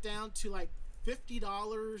broke it down to like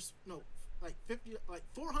 $50, no, like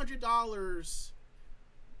 $400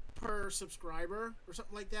 per subscriber or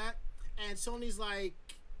something like that. And Sony's like,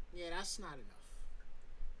 yeah, that's not enough.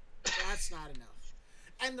 That's not enough.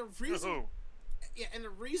 And the reason, and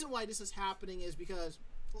the reason why this is happening is because,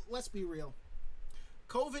 let's be real,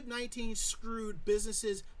 COVID-19 screwed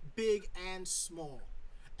businesses big and small,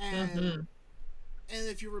 and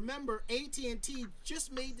if you remember, AT&T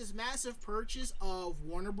just made this massive purchase of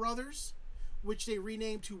Warner Brothers, which they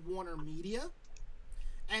renamed to Warner Media,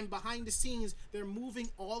 and behind the scenes they're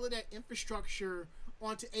moving all of that infrastructure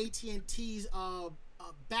onto AT&T's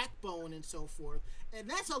backbone and so forth, and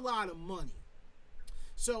that's a lot of money.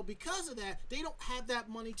 So because of that, they don't have that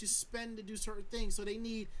money to spend to do certain things. So they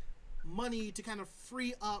need money to kind of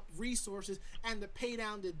free up resources and to pay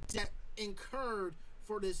down the debt incurred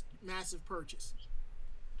for this massive purchase.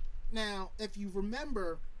 Now, if you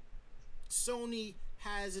remember, Sony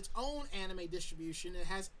has its own anime distribution. It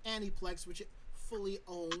has Aniplex, which it fully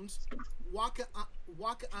owns, Waka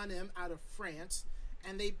Anime out of France,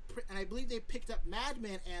 and I believe they picked up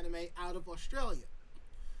Madman Anime out of Australia.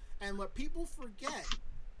 And what people forget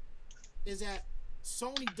is that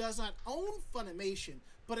Sony does not own Funimation,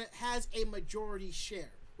 but it has a majority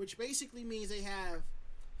share, which basically means they have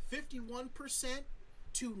 51%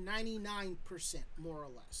 to 99%, more or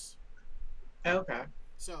less. Okay.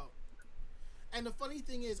 So, and the funny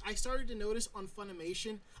thing is, I started to notice on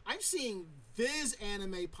Funimation, I'm seeing Viz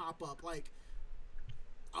anime pop up. Like,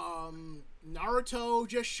 Naruto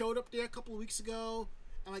just showed up there a couple of weeks ago.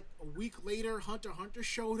 And like a week later, Hunter x Hunter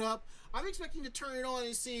showed up. I'm expecting to turn it on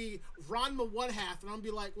and see Ranma 1/2, and I'll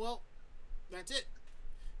be like, well, that's it.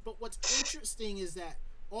 But what's interesting is that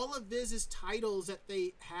all of Viz's titles that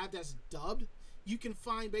they have that's dubbed, you can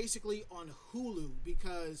find basically on Hulu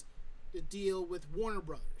because the deal with Warner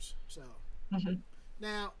Brothers. So,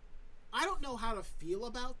 now, I don't know how to feel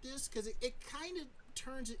about this because it kind of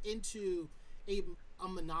turns it into a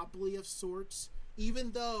monopoly of sorts,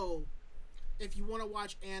 even though if you want to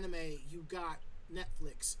watch anime, you got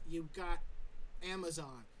Netflix, you got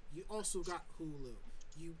Amazon, you also got Hulu,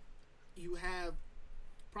 you have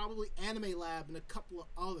probably Anime Lab and a couple of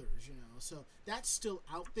others, you know, so that's still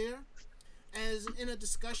out there. As in a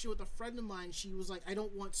discussion with a friend of mine, she was like, I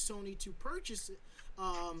don't want Sony to purchase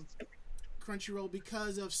Crunchyroll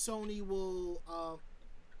because of Sony will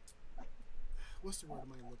what's the word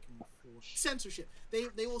am I looking for? Censorship.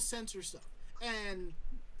 They will censor stuff. And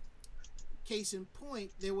case in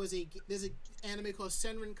point, there's an anime called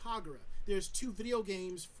Senran Kagura. There's 2 video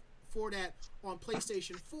games for that on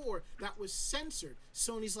PlayStation 4 that was censored.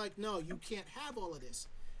 Sony's like, no, you can't have all of this.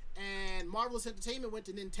 And Marvelous Entertainment went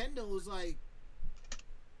to Nintendo and was like,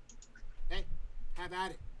 hey, have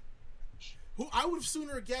at it. I would have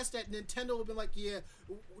sooner guessed that Nintendo would have been like, yeah,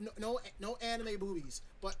 no anime movies.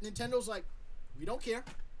 But Nintendo's like, we don't care.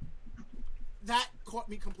 That caught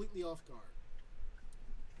me completely off guard.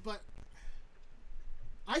 But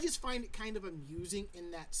I just find it kind of amusing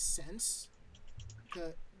in that sense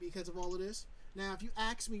because of all of this. Now, if you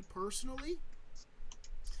ask me personally,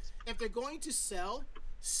 if they're going to sell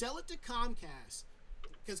it to Comcast,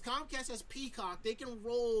 because Comcast has Peacock. They can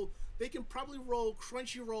probably roll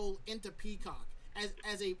Crunchyroll into Peacock as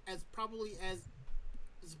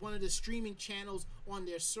one of the streaming channels on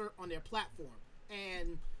their platform,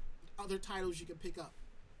 and other titles you can pick up,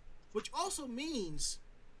 which also means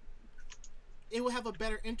it will have a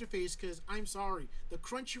better interface, because I'm sorry, the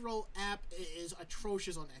Crunchyroll app is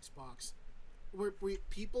atrocious on Xbox. We're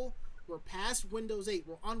past Windows 8.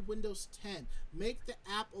 We're on Windows 10. Make the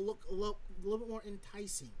app look a little bit more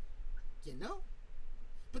enticing, you know?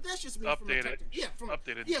 But that's just me. Updated from a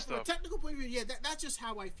technical point of view, yeah, that's just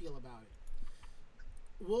how I feel about it.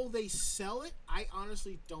 Will they sell it? I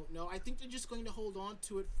honestly don't know. I think they're just going to hold on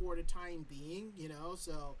to it for the time being, you know?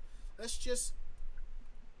 So let's just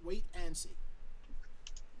wait and see.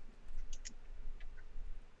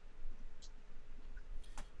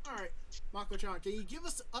 All right, Mako-chan, can you give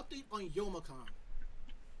us an update on Youmacon?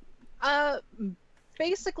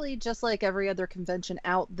 Basically, just like every other convention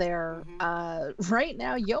out there, right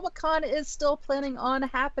now, Youmacon is still planning on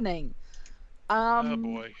happening. Oh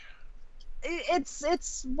boy.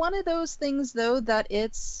 It's one of those things, though, that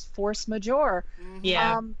it's force majeure.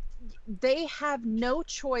 Yeah. They have no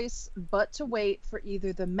choice but to wait for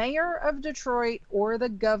either the mayor of Detroit or the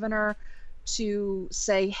governor to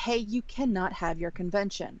say, hey, you cannot have your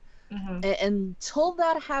convention. Mhm. Until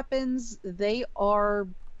that happens, they are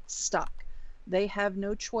stuck. They have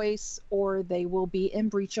no choice, or they will be in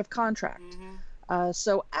breach of contract.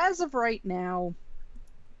 So as of right now,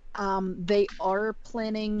 they are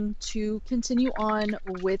planning to continue on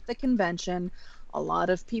with the convention. A lot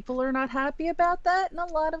of people are not happy about that, and a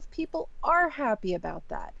lot of people are happy about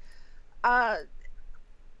that. I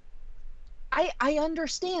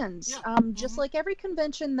understand. Just like every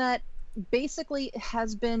convention that basically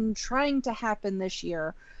has been trying to happen this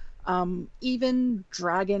year, even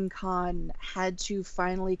Dragon Con had to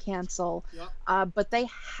finally cancel, but they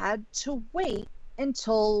had to wait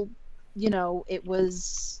until, it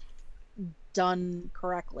was done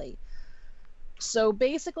correctly. So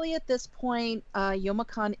basically at this point,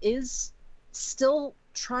 Youmacon is still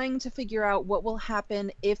trying to figure out what will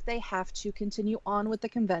happen if they have to continue on with the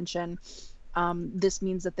convention. This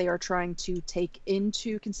means that they are trying to take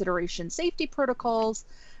into consideration safety protocols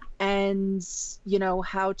and,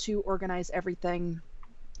 how to organize everything.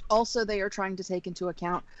 Also, they are trying to take into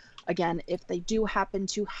account, again, if they do happen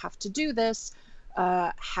to have to do this,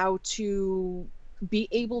 how to be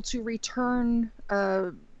able to return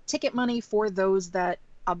ticket money for those that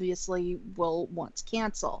obviously will want to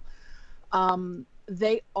cancel.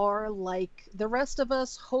 They are, like the rest of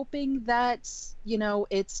us, hoping that,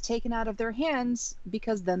 it's taken out of their hands,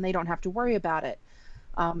 because then they don't have to worry about it.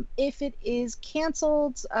 If it is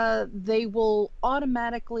canceled, they will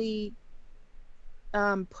automatically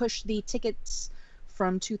push the tickets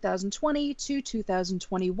from 2020 to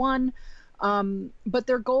 2021. But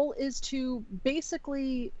their goal is to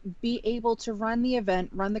basically be able to run the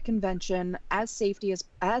event, run the convention as safely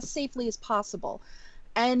as possible.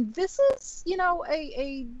 And this is,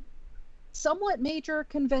 a somewhat major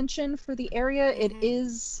convention for the area. It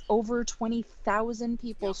is over 20,000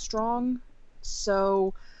 people strong.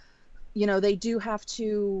 So, they do have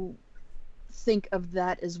to think of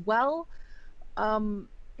that as well.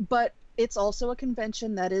 But it's also a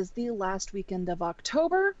convention that is the last weekend of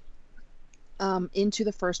October, into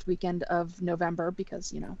the first weekend of November,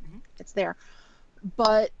 because, it's there.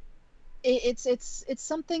 But it's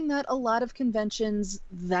something that a lot of conventions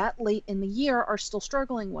that late in the year are still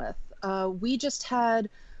struggling with. We just had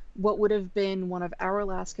what would have been one of our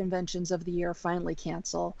last conventions of the year finally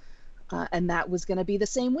cancel, and that was going to be the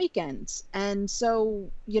same weekend. And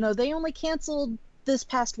so, they only canceled this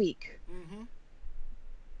past week.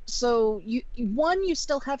 So you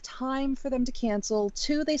still have time for them to cancel.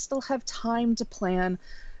 2, they still have time to plan.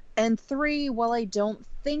 And 3, while I don't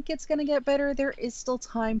think it's going to get better, there is still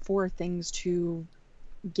time for things to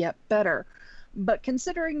get better. But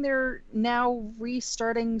considering they're now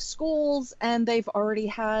restarting schools and they've already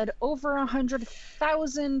had over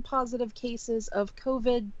 100,000 positive cases of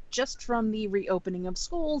COVID just from the reopening of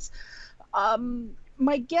schools,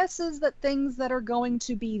 my guess is that things that are going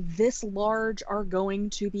to be this large are going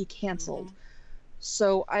to be canceled.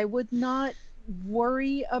 So I would not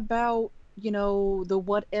worry about, the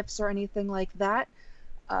what ifs or anything like that.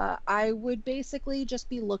 I would basically just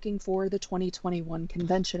be looking for the 2021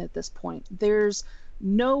 convention at this point. There's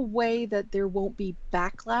no way that there won't be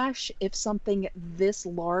backlash if something this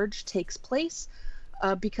large takes place,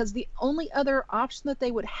 because the only other option that they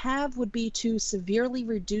would have would be to severely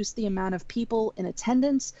reduce the amount of people in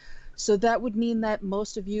attendance. So that would mean that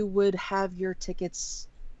most of you would have your tickets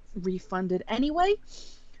refunded anyway.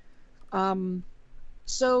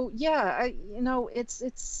 So yeah,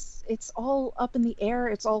 it's all up in the air.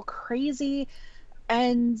 It's all crazy.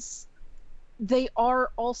 And they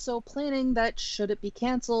are also planning that, should it be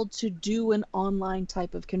canceled, to do an online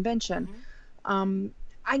type of convention. I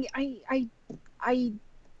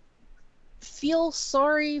feel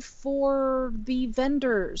sorry for the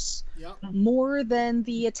vendors more than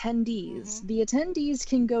the attendees. The attendees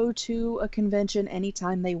can go to a convention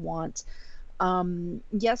anytime they want.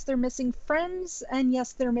 Yes, they're missing friends, and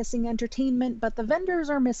yes, they're missing entertainment, but the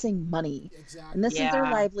vendors are missing money. And this is their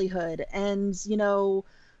livelihood. And,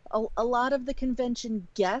 a lot of the convention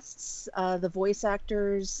guests, the voice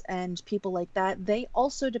actors and people like that, they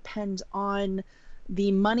also depend on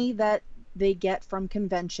the money that they get from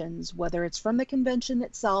conventions, whether it's from the convention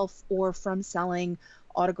itself or from selling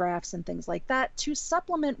autographs and things like that, to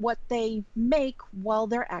supplement what they make while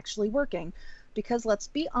they're actually working. Because let's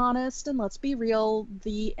be honest and let's be real,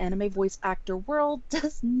 the anime voice actor world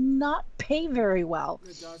does not pay very well.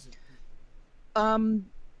 It doesn't.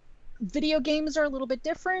 Video games are a little bit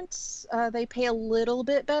different. They pay a little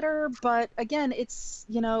bit better, but again, it's,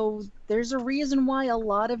 there's a reason why a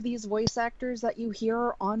lot of these voice actors that you hear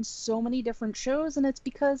are on so many different shows, and it's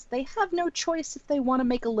because they have no choice if they want to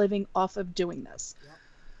make a living off of doing this.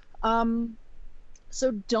 Yep.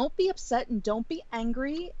 So don't be upset and don't be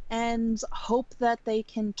angry, and hope that they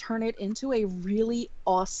can turn it into a really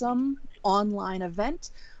awesome online event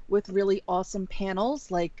with really awesome panels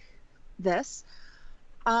like this.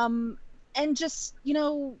 And just,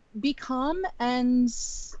 be calm and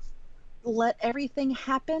let everything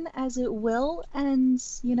happen as it will, and,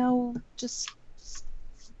 just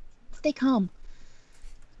stay calm.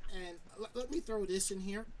 And let me throw this in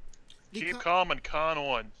here. Keep calm and con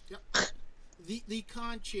on. Yep. The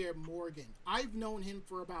con chair, Morgan, I've known him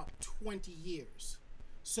for about 20 years.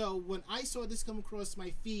 So when I saw this come across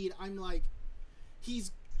my feed, I'm like,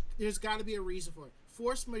 there's got to be a reason for it.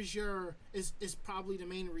 Force majeure is probably the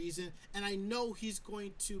main reason, and I know he's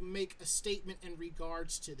going to make a statement in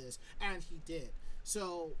regards to this, and he did.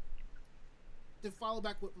 So, to follow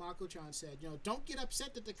back what Mako-chan said, don't get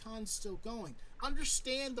upset that the con's still going.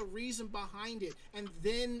 Understand the reason behind it, and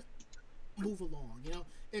then move along.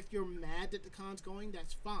 If you're mad that the con's going,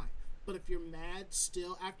 that's fine. But if you're mad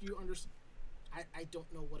still after you understand, I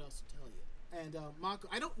don't know what else to tell you. And Mako,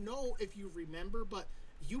 I don't know if you remember, but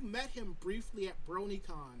you met him briefly at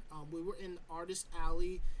BronyCon. We were in Artist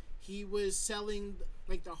Alley. He was selling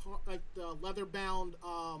the leather-bound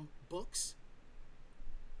books,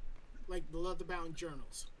 like the leather-bound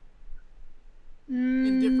journals,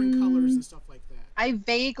 in different colors and stuff like that. I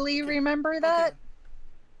vaguely remember that.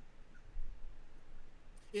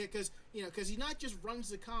 Okay. Yeah, because he not just runs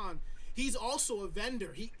the con, he's also a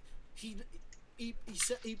vendor. He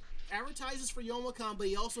advertises for Youmacon, but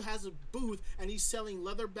he also has a booth, and he's selling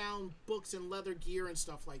leather-bound books and leather gear and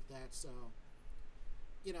stuff like that. So,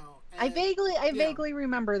 I vaguely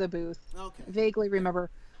remember the booth. Okay. Vaguely remember.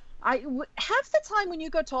 Half the time when you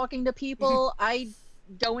go talking to people, I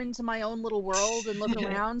go into my own little world and look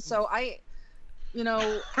around. So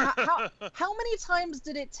how many times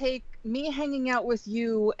did it take me hanging out with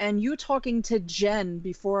you and you talking to Jen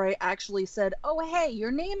before I actually said, "Oh, hey,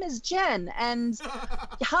 your name is Jen," and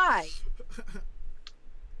hi.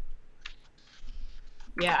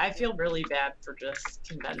 Yeah, I feel really bad for just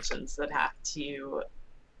conventions that have to,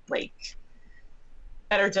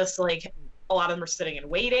 that are just a lot of them are sitting and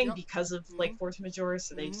waiting because of force majeure,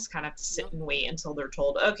 so they just kind of have to sit and wait until they're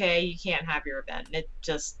told, okay, you can't have your event. And it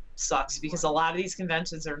just sucks because a lot of these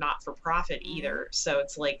conventions are not for profit either, so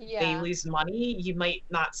it's they lose money. You might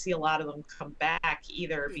not see a lot of them come back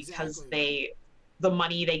either because the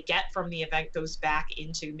money they get from the event goes back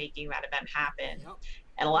into making that event happen.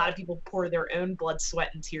 And a lot of people pour their own blood, sweat,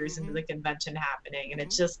 and tears into the convention happening, and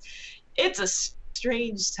it's a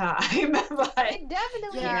strange time. But it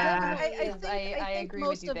definitely I agree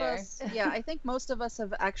with you there. I think most of us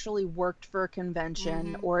have actually worked for a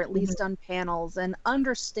convention or at least done panels and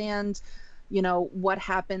understand what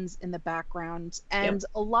happens in the background. And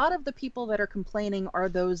a lot of the people that are complaining are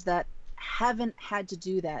those that haven't had to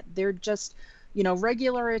do that. They're just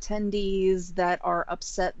regular attendees that are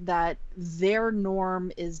upset that their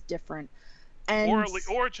norm is different, and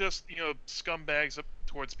or just scumbags up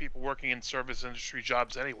towards people working in service industry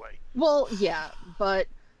jobs anyway. Well, yeah, but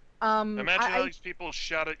imagine how these people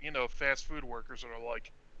shout at fast food workers that are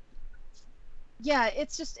like. Yeah,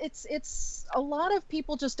 it's just it's a lot of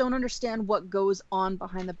people just don't understand what goes on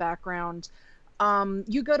behind the background.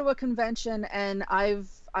 You go to a convention, and I've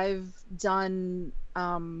done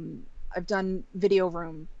video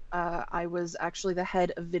room. I was actually the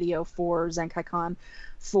head of video for ZenkaiCon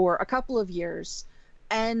for a couple of years,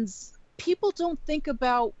 and people don't think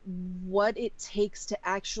about what it takes to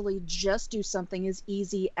actually just do something as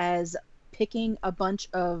easy as picking a bunch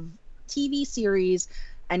of TV series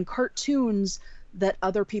and cartoons that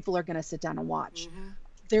other people are going to sit down and watch.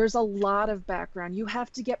 There's a lot of background. You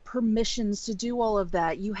have to get permissions to do all of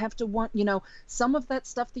that. You have to some of that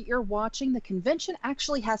stuff that you're watching, the convention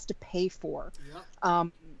actually has to pay for.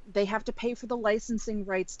 They have to pay for the licensing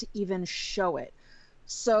rights to even show it.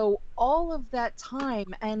 So all of that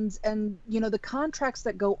time and the contracts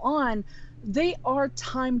that go on, they are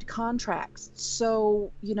timed contracts.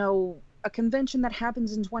 So, a convention that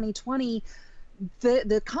happens in 2020,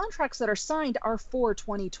 the contracts that are signed are for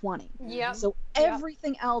 2020. Yeah. So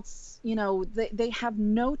everything else, they have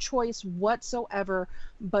no choice whatsoever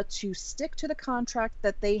but to stick to the contract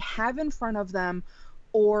that they have in front of them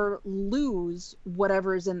or lose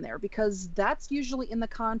whatever is in there, because that's usually in the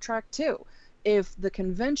contract too. If the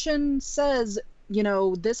convention says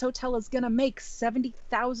this hotel is going to make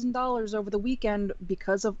 $70,000 over the weekend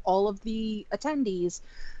because of all of the attendees.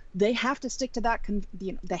 They have to stick to that.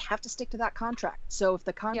 They have to stick to that contract. So if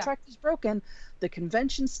the contract is broken, the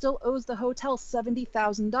convention still owes the hotel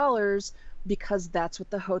 $70,000 because that's what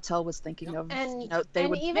the hotel was thinking of. And they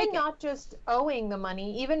would even make not just owing the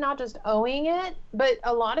money, even not just owing it, but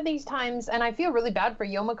a lot of these times, and I feel really bad for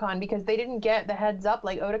Youmacon because they didn't get the heads up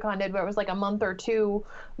like Otakon did, where it was like a month or two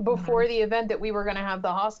before the event that we were going to have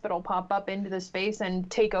the hospital pop up into the space and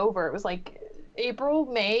take over. It was like April,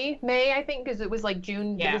 May, I think, because it was like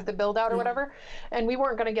June, it was the build out or whatever, and we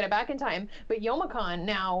weren't going to get it back in time. But Youmacon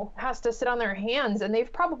now has to sit on their hands, and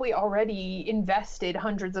they've probably already invested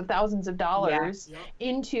hundreds of thousands of dollars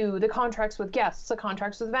into the contracts with guests, the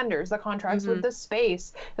contracts with vendors, the contracts with the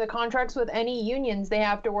space, the contracts with any unions they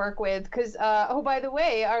have to work with. Because oh, by the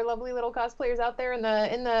way, our lovely little cosplayers out there in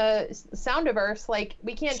the Soundiverse, like,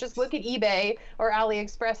 we can't just look at eBay or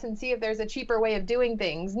AliExpress and see if there's a cheaper way of doing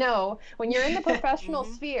things. No, when you're in the professional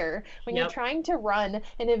sphere, when you're trying to run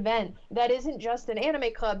an event that isn't just an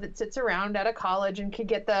anime club that sits around at a college and could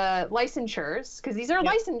get the licensures, because these are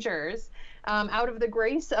licensures, out of the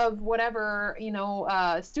grace of whatever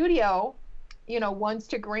studio wants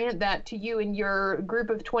to grant that to you and your group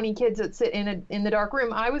of 20 kids that sit in the dark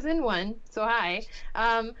room. I was in one, so hi.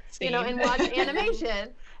 And watch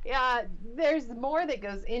animation. There's more that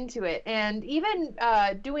goes into it, and even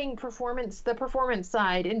doing the performance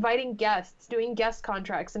side, inviting guests, doing guest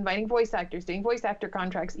contracts, inviting voice actors, doing voice actor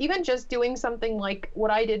contracts, even just doing something like what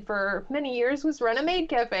I did for many years was run a maid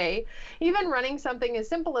cafe, even running something as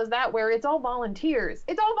simple as that where it's all volunteers.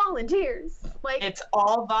 Like, it's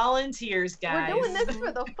all volunteers, guys. We're doing this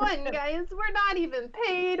for the fun, guys. We're not even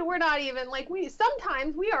paid. We're not even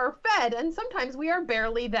sometimes we are fed and sometimes we are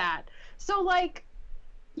barely that. So like,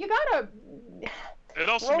 you gotta. It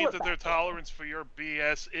also means that their tolerance for your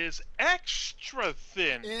BS is extra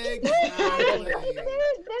thin. Exactly.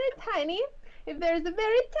 They're tiny. If there's a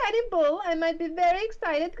very tiny bull, I might be very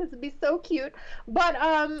excited because it'd be so cute. But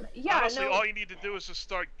honestly, all you need to do is just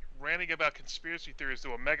start ranting about conspiracy theories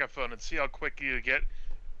to a megaphone and see how quick you get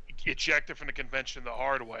ejected from the convention the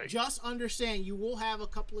hard way. Just understand, you will have a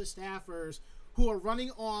couple of staffers who are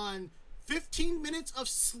running on 15 minutes of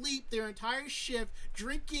sleep their entire shift,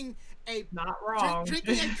 drinking a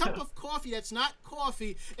cup of coffee that's not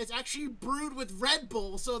coffee. It's actually brewed with Red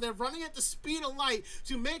Bull, so they're running at the speed of light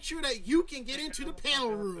to make sure that you can get into the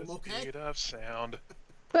panel room. Okay. Speed of sound.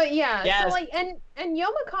 But so like, and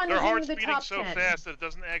Youmacon their is heart's in the beating top so 10. fast that it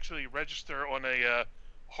doesn't actually register on a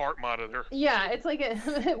heart monitor. Yeah, it's like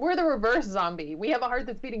we're the reverse zombie. We have a heart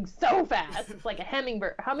that's beating so fast. It's like a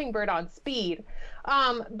hummingbird on speed.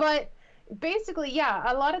 But basically,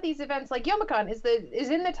 a lot of these events, like Youmacon, is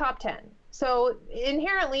in the top 10. So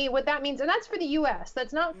inherently, what that means, and that's for the U.S.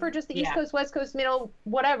 That's not for just the East Coast, West Coast, Middle,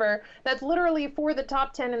 whatever. That's literally for the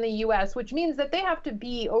top 10 in the U.S., which means that they have to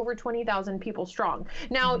be over 20,000 people strong.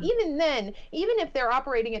 Now, even then, even if they're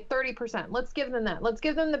operating at 30%, let's give them that. Let's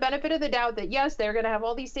give them the benefit of the doubt that yes, they're going to have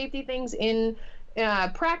all these safety things in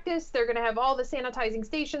practice. They're going to have all the sanitizing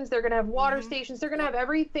stations. They're going to have water stations. They're going to have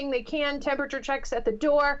everything they can, temperature checks at the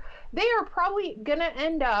door. They are probably going to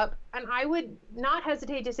end up, and I would not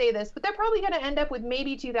hesitate to say this, but they're probably going to end up with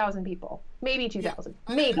maybe 2,000 people. Maybe 2,000.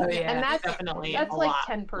 Maybe. And that's definitely like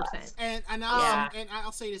 10%. Less. And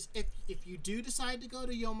I'll say this, if you do decide to go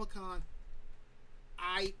to Youmacon,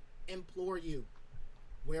 I implore you,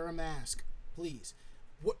 wear a mask, please.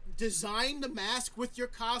 Design the mask with your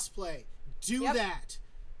cosplay. Do that.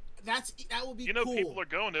 That will be cool. People are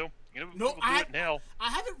going to. People do it now. I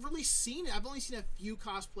haven't really seen it. I've only seen a few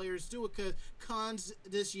cosplayers do it because cons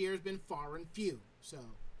this year has been far and few. So.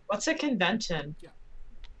 What's a convention?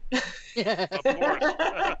 Yeah. Of course.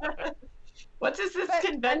 What is this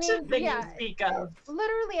convention thing you speak of?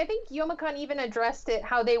 Literally, I think Youmacon even addressed it,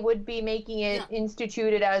 how they would be making it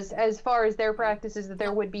instituted as far as their practices, that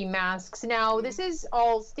there would be masks. Now, this is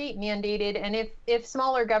all state mandated, and if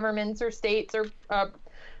smaller governments or states or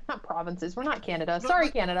not provinces, we're not Canada. Sorry,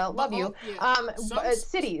 Canada, love you.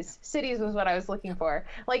 Cities was what I was looking for.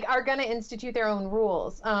 Like, are gonna institute their own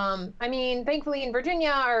rules. I mean, thankfully in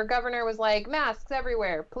Virginia, our governor was like, masks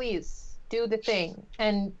everywhere, please. Do the thing,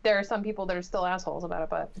 and there are some people that are still assholes about it,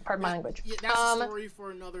 but pardon my language. Yeah, that's a story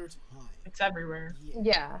for another time. It's everywhere.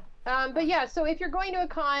 But so if you're going to a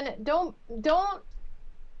con, don't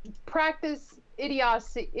practice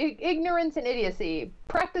ignorance and idiocy.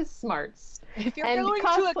 Practice smarts. If you're going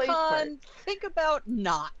to a con, think about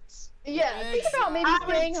not. Yeah, think about maybe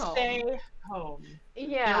staying home. Stay home.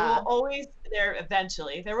 Yeah. There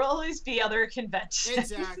will always be other conventions.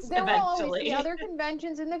 Exactly. There will always eventually. be other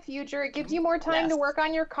conventions in the future. It gives you more time to Yes. work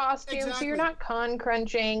on your costume, so Exactly. you're not con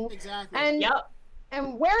crunching. Exactly. And Yep.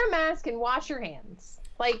 and wear a mask and wash your hands.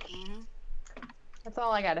 Like, that's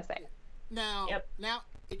all I gotta say. Now, Yep. now,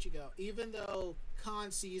 Ichigo, even though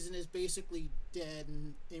con season is basically dead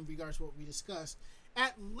in regards to what we discussed,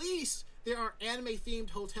 at least there are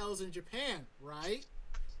anime-themed hotels in Japan, right?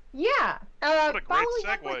 Yeah. What a great Following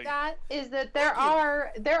up segue. with that is that there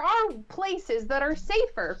Thank you. are places that are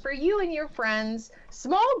safer for you and your friends,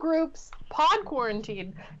 small groups, pod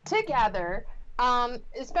quarantine together.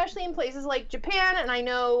 Especially in places like Japan, and I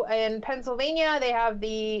know in Pennsylvania they have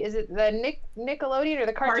the Nickelodeon or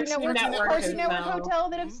the Cartoon Cartoon Network Cartoon Network Hotel. Hotel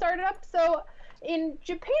that have started up. So in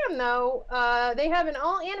Japan, though, they have an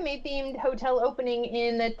all-anime themed hotel opening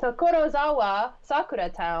in the Tokorozawa Sakura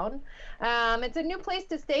Town. It's a new place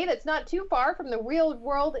to stay that's not too far from the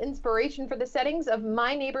real-world inspiration for the settings of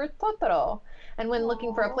My Neighbor Totoro. And when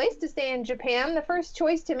looking for a place to stay in Japan, the first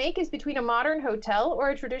choice to make is between a modern hotel or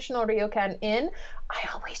a traditional ryokan inn. I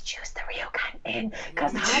always choose the ryokan inn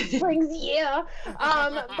because hot springs, yeah.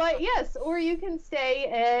 But yes, or you can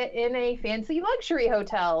stay in a fancy luxury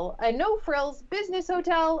hotel, a no-frills business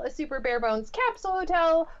hotel, a super bare-bones capsule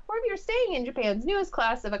hotel, or if you're staying in Japan's newest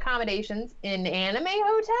class of accommodations, an anime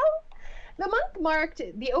hotel. The month marked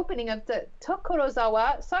the opening of the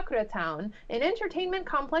Tokorozawa Sakura Town, an entertainment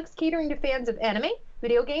complex catering to fans of anime,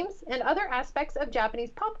 video games, and other aspects of Japanese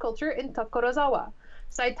pop culture in Tokorozawa,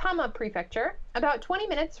 Saitama Prefecture, about 20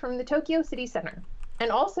 minutes from the Tokyo city center, and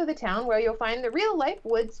also the town where you'll find the real-life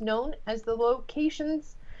woods known as the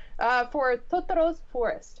locations for Totoro's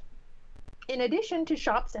Forest. In addition to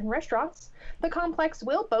shops and restaurants, the complex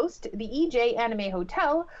will boast the EJ Anime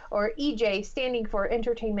Hotel, or EJ standing for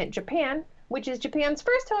Entertainment Japan, which is Japan's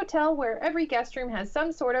first hotel where every guest room has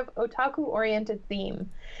some sort of otaku-oriented theme,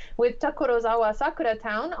 with Tokorozawa Sakura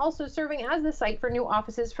Town also serving as the site for new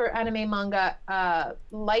offices for anime, manga,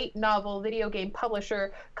 light novel, video game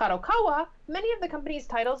publisher Kadokawa. Many of the company's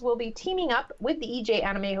titles will be teaming up with the EJ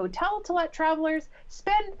Anime Hotel to let travelers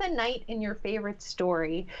spend the night in your favorite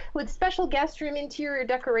story, with special guest room interior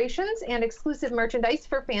decorations and exclusive merchandise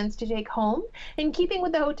for fans to take home. In keeping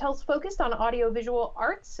with the hotel's focus on audiovisual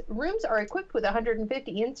arts, rooms are equipped with a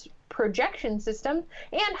 150-inch projection system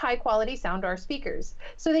and high-quality soundbar speakers,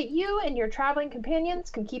 so that you and your traveling companions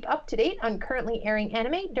can keep up to date on currently airing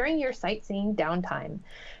anime during your sightseeing downtime.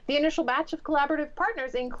 The initial batch of collaborative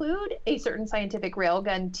partners include A Certain Scientific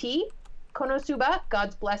Railgun T, Konosuba,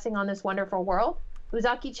 God's Blessing on This Wonderful World,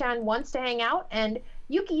 Uzaki-chan Wants to Hang Out, and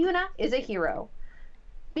Yuki Yuna is a Hero.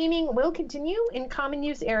 Theming will continue in common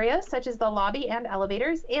use areas such as the lobby and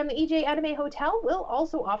elevators, and the EJ Anime Hotel will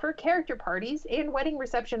also offer character parties and wedding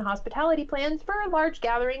reception hospitality plans for large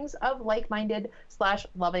gatherings of like-minded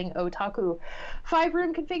 / loving otaku.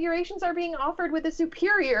 5-room configurations are being offered with a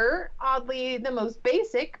superior, oddly the most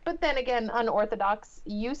basic, but then again unorthodox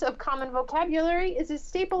use of common vocabulary is a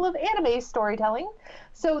staple of anime storytelling,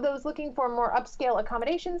 so those looking for more upscale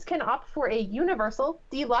accommodations can opt for a universal,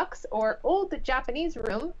 deluxe, or old Japanese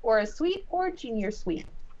room, or a suite or junior suite.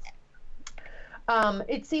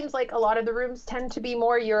 It seems like a lot of the rooms tend to be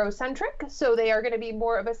more Eurocentric, so they are going to be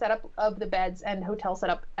more of a setup of the beds and hotel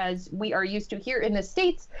setup as we are used to here in the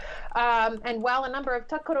States. And while a number of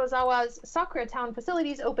Tokorozawa's Sakura Town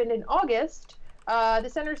facilities opened in August, the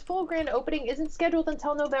center's full grand opening isn't scheduled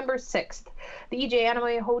until November 6th. The EJ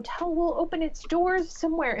Anime Hotel will open its doors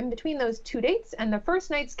somewhere in between those two dates, and the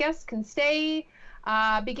first night's guests can stay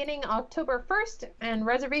beginning October 1st, and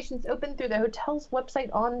reservations open through the hotel's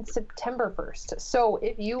website on September 1st. So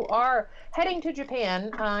if you are heading to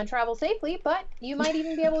Japan, travel safely, but you might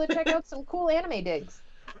even be able to check out some cool anime digs.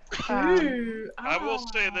 I will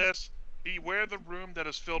say this: beware the room that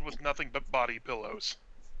is filled with nothing but body pillows.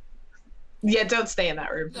 Yeah, don't stay in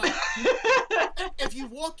that room. No. If you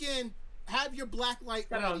walk in, have your black light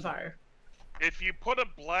Set it ready. on fire. If you put a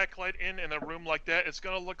black light in a room like that, it's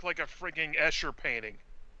gonna look like a frigging Escher painting.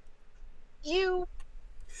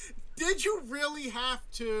 Did you really have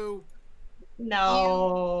to?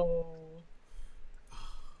 No.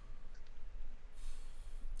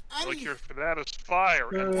 Like your that is fire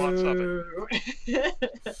and lots of it.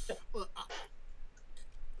 Look,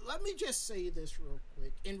 let me just say this real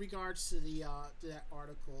quick in regards to the to that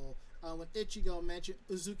article when Ichigo mentioned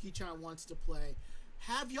Uzuki-chan wants to play.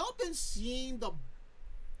 Have y'all been seeing the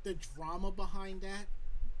drama behind that?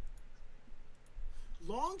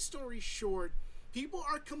 Long story short, people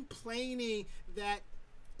are complaining that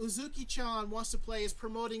Uzuki-chan wants to play is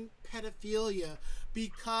promoting pedophilia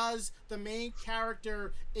because the main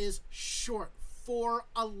character is short,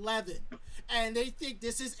 4'11", and they think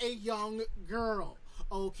this is a young girl.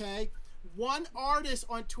 Okay, one artist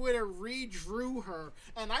on Twitter redrew her,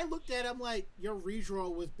 and I looked at him like, your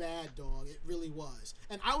redraw was bad, dog. It really was.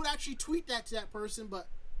 And I would actually tweet that to that person, but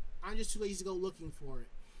I'm just too lazy to go looking for it.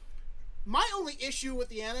 My only issue with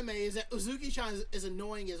the anime is that Uzuki-chan is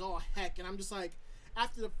annoying as all heck, and I'm just like,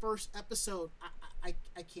 after the first episode, I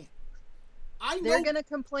can't. I know They're gonna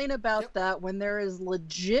complain about that when there is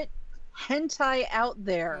legit hentai out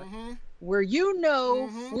there where you know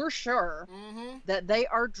for sure that they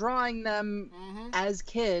are drawing them as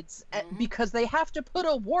kids because they have to put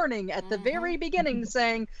a warning at the very beginning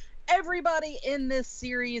saying everybody in this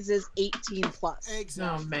series is 18 plus.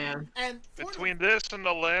 Exactly. Oh man. And Between this and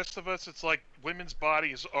The Last of Us, it's like women's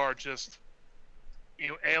bodies are just,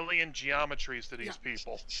 alien geometries to these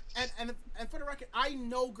people. And for the record, I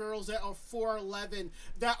know girls that are 4'11"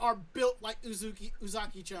 that are built like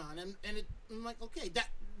Uzaki-chan, and I'm like, okay,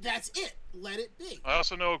 that's it. Let it be. I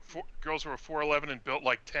also know girls who are 4'11" and built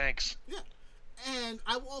like tanks. Yeah. And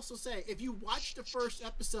I will also say, if you watch the first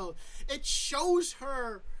episode, it shows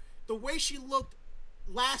her the way she looked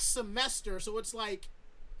last semester. So it's like,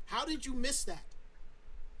 how did you miss that?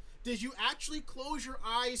 Did you actually close your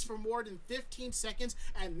eyes for more than 15 seconds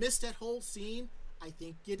and miss that whole scene? I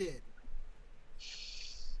think you did.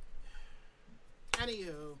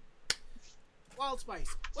 Anywho, Wild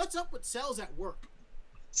Spice, what's up with cells at work?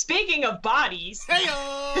 Speaking of bodies.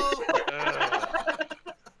 Heyo!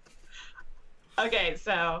 Okay,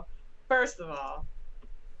 so first of all,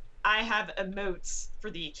 I have emotes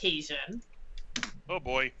for the occasion. Oh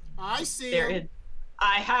boy. I see.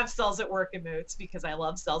 I have Cells at Work emotes because I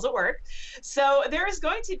love Cells at Work. So there is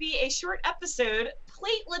going to be a short episode,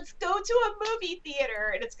 Platelets Go to a Movie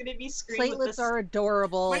Theater, and it's going to be screened with Platelets are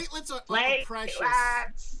adorable. Platelets are precious.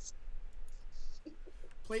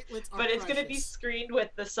 Platelets are But it's going to be screened with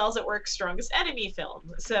the Cells at Work Strongest Enemy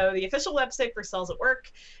film. So the official website for Cells at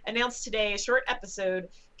Work announced today a short episode,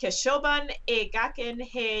 Keshoban e Gaken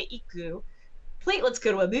he Iku, Platelets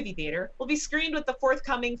Go to a Movie Theater, will be screened with the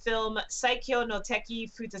forthcoming film Saikyo no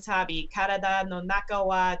Teki Futatabi, Karada no Naka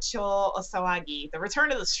wa Cho Osawagi, The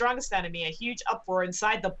Return of the Strongest Enemy, a huge uproar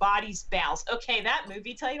inside the body's bowels. Okay, that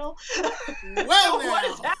movie title? Well, what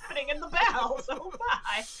is happening in the bowels? Oh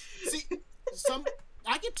my. See,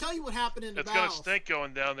 I can tell you what happened in the It's bowels. gonna stink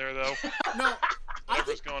going down there, though. No,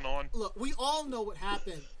 Whatever's going on. Look, we all know what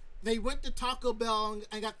happened. They went to Taco Bell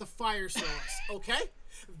and got the fire sauce, okay?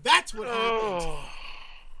 That's what happened.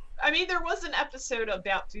 I mean, there was an episode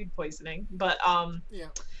about food poisoning, but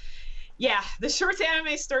yeah, the short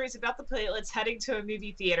anime story is about the platelets heading to a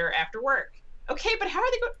movie theater after work. Okay, but how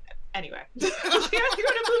are they going? Anyway, they have to go to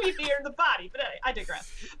a movie theater in the body, but I digress.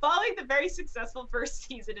 Following the very successful first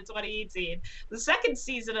season in 2018, the second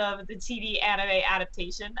season of the TV anime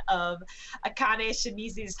adaptation of Akane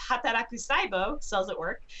Shimizu's Hataraku Saibo, Cells at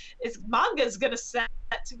Work, manga is going to set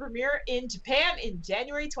to premiere in Japan in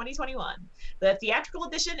January 2021. The theatrical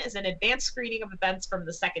edition is an advanced screening of events from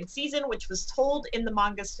the second season, which was told in the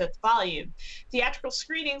manga's 5th volume. Theatrical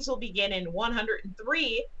screenings will begin in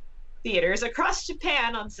 103 theaters across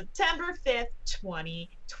Japan on September 5th,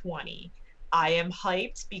 2020. I am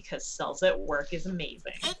hyped because Cells at Work is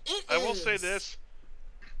amazing. I will say this.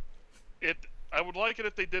 I would like it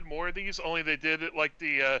if they did more of these, only they did it like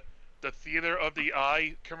the Theater of the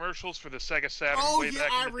Eye commercials for the Sega Saturn way back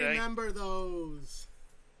in the day. I remember those.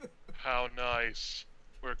 How nice.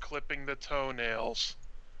 We're clipping the toenails.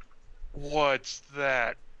 What's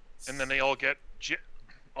that? And then they all get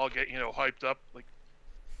hyped up like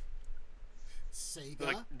Sega.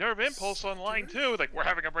 Like Nerve Impulse online too. Like we're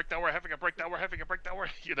having a breakdown, we're having a breakdown,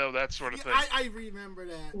 that sort of thing. I remember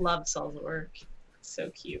that. Love Cells at Work. So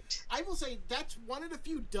cute. I will say that's one of the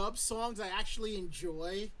few dub songs I actually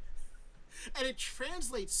enjoy. And it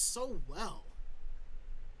translates so well.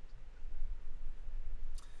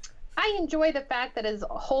 I enjoy the fact that it's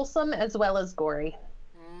wholesome as well as gory.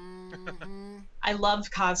 Mm-hmm. I love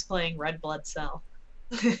cosplaying Red Blood Cell.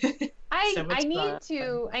 I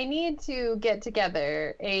need to get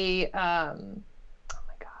together a oh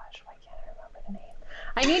my gosh, why can't I remember the name?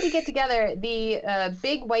 I need to get together the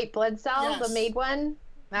big white blood cell, the maid one.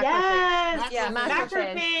 Yes,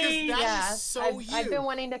 Macrophage. Yeah, so I've been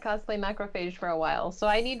wanting to cosplay Macrophage for a while, so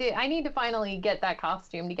I need to finally get that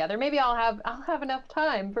costume together. Maybe I'll have enough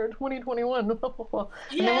time for 2021, and then we'll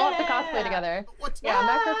have to cosplay together.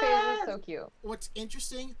 Macrophage is so cute. What's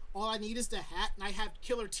interesting? All I need is the hat, and I have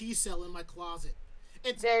Killer T-Cell in my closet.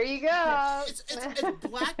 There you go. It's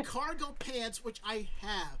black cargo pants, which I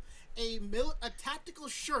have. A tactical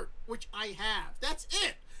shirt, which I have. That's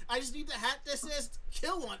it. I just need the hat that says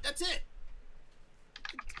 "Kill One." That's it.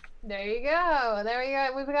 There you go. There we go.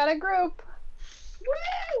 We've got a group.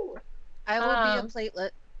 Woo! I will be a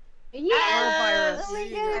platelet. Yeah. Virus. Oh my I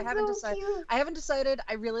God, haven't so decided. cute. I haven't decided.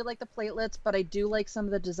 I really like the platelets, but I do like some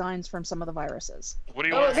of the designs from some of the viruses. What do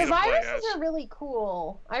you Oh, want me the to play viruses as? are really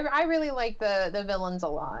cool. I really like the villains a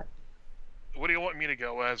lot. What do you want me to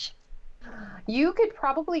go as? You could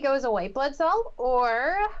probably go as a white blood cell,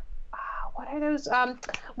 or what are those?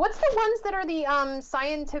 What's the ones that are the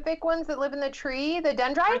scientific ones that live in the tree? The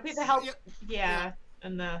dendrites? Might be the help. Yeah.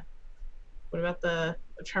 And what about the?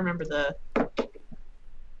 I'm trying to remember the.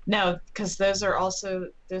 No, because those are also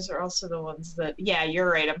the ones that. Yeah,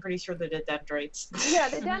 you're right. I'm pretty sure they're the dendrites. Yeah,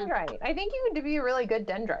 the dendrite. I think you would be a really good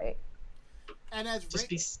dendrite. And as Just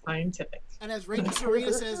be scientific. And as Reiki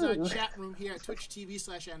Serena says in our chat room here at Twitch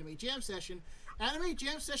TV/Anime Jam Session, Anime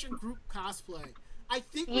Jam Session group cosplay. I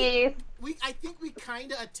think we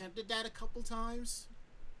kind of attempted that a couple times.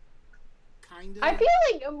 Kind of. I feel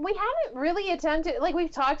like we haven't really attempted. Like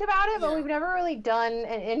we've talked about it, but we've never really done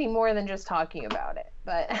any more than just talking about it.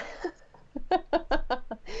 But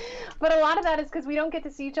but a lot of that is because we don't get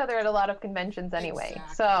to see each other at a lot of conventions anyway.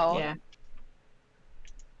 Exactly. So Yeah.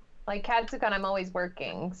 like Katsukan, I'm always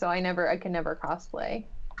working, so I can never cosplay.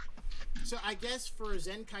 So I guess for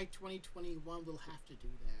Zenkai 2021, we'll have to do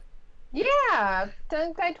that. Yeah,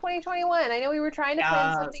 Zenkai 2021. I know we were trying to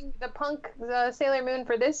plan something, the Punk Sailor Moon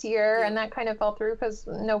for this year, and that kind of fell through because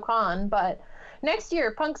no con. But next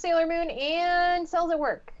year, Punk Sailor Moon and Cells at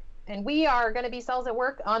Work. And we are going to be Cells at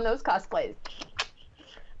Work on those cosplays.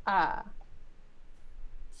 Sounds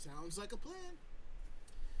like a plan.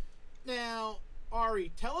 Now,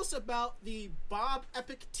 Ari, tell us about the Bob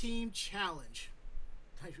Epic Team Challenge.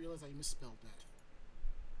 I realize I misspelled that.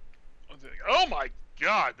 Oh my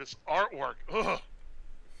God, this artwork. Ugh.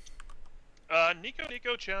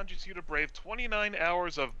 Nico challenges you to brave 29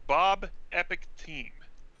 hours of Bob Epic Team.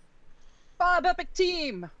 Bob Epic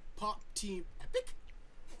Team! Pop Team Epic?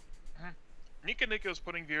 Nico's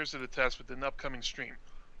putting viewers to the test with an upcoming stream.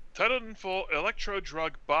 Titled in full, Electro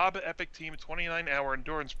Drug Bob Epic Team 29-hour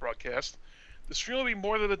endurance broadcast, the stream will be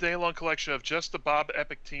more than a day-long collection of just the Bob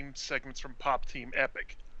Epic Team segments from Pop Team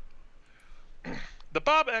Epic. The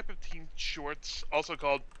Bob Epic Team shorts, also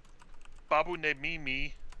called Babu ne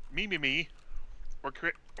Mimi,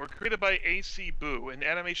 were created by AC Boo, an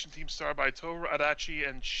animation team starred by Toru Adachi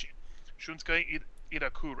and Shunsuke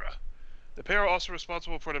Irakura. The pair are also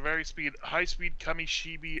responsible for the high-speed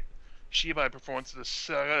Kamishibai performance of the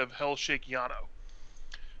Saga of Hell Shake Yano.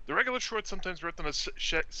 The regular shorts sometimes ripped on the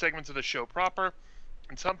segments of the show proper,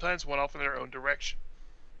 and sometimes went off in their own direction.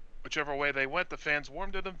 Whichever way they went, the fans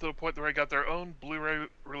warmed to them to the point where they got their own Blu-ray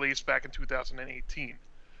release back in 2018.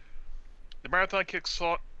 The marathon kicks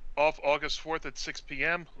off August 4th at 6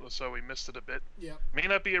 p.m., so we missed it a bit. Yeah. May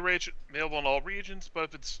not be available in all regions, but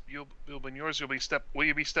if it's been yours, you'll be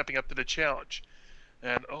stepping up to the challenge.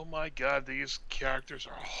 And oh my God, these characters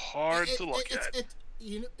are hard to look at.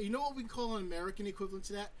 You know what we call an American equivalent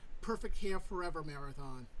to that? Perfect Hair Forever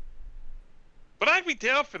marathon. But I'd be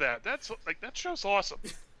down for that. That show's awesome.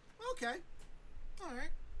 Okay. All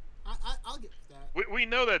right. I'll get that. We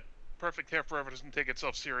know that Perfect Hair Forever doesn't take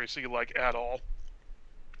itself seriously, at all.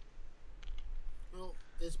 Well,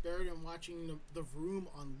 it's better than watching the Room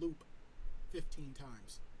on loop 15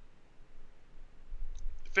 times.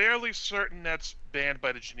 Fairly certain that's banned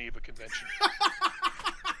by the Geneva Convention.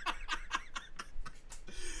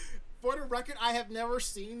 For the record, I have never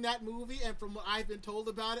seen that movie, and from what I've been told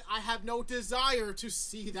about it, I have no desire to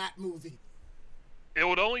see that movie. It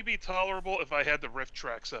would only be tolerable if I had the riff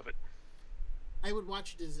tracks of it. I would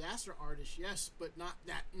watch Disaster Artist, yes, but not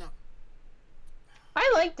that, no. I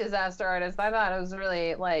like Disaster Artist. I thought it was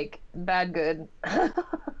really, bad good.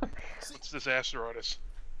 It's Disaster Artist.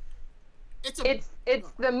 It's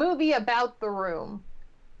the movie about the Room.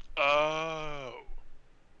 Oh.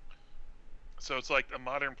 So it's like a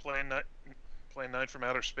modern Plan 9 from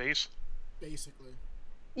outer space? Basically.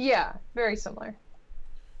 Yeah, very similar.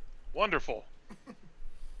 Wonderful.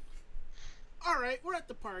 Alright, we're at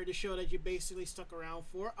the part of the show that you basically stuck around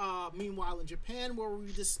for. Meanwhile in Japan, where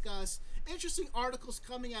we discuss interesting articles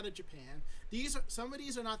coming out of Japan. Some of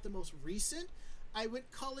these are not the most recent. I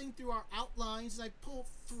went culling through our outlines and I pulled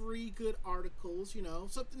 3 good articles,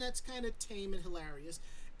 something that's kind of tame and hilarious.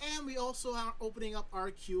 And we also are opening up our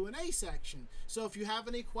Q&A section. So if you have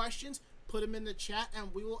any questions, put them in the chat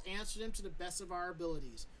and we will answer them to the best of our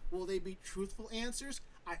abilities. Will they be truthful answers?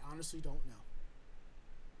 I honestly don't know.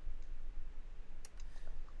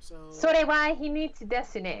 So that's why he needs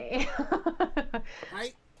Destiny.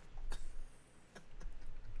 Right?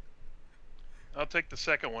 I'll take the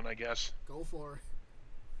second one, I guess. Go for it.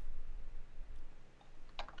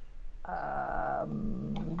 I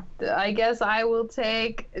guess I will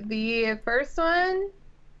take the first one.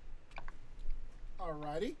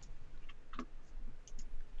 Alrighty.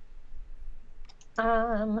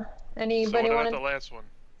 Anybody So what about want the to? last one?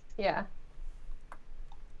 Yeah.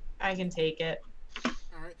 I can take it. All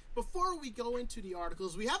right. Before we go into the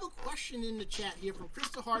articles, we have a question in the chat here from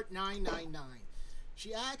Krista Hart 999.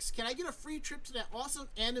 She asks, "Can I get a free trip to that awesome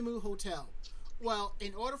Animu hotel?" Well,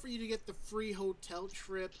 in order for you to get the free hotel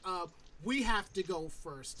trip, we have to go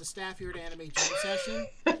first. The staff here at Anime Jam Session.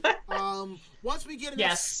 Once we get enough,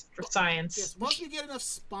 Yes, for science. Yes, once we get enough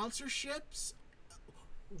sponsorships,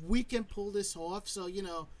 we can pull this off. So, you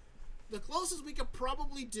know, the closest we could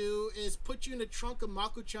probably do is put you in the trunk of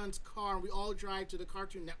Mako-chan's car and we all drive to the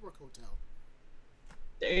Cartoon Network Hotel.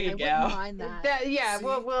 There you I go. wouldn't mind that. Yeah, See?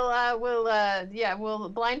 we'll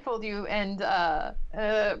blindfold you and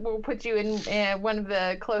we'll put you in one of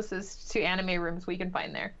the closest to anime rooms we can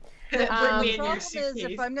find there. Bring me The in your problem is, suitcase.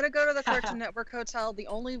 if I'm gonna go to the Cartoon Network hotel, the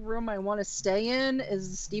only room I want to stay in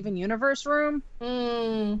is the Steven Universe room.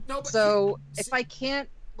 No, but So see- if I can't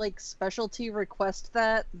like specialty request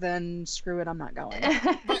that, then screw it, I'm not going.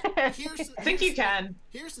 but here's I think you can.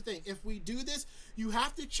 Here's the thing. If we do this, you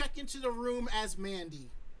have to check into the room as Mandy.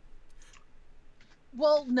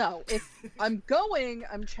 Well, no. If I'm going,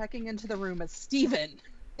 I'm checking into the room as Steven.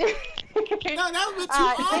 No, that would be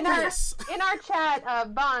too obvious. In our chat,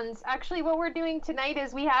 Bonds, actually what we're doing tonight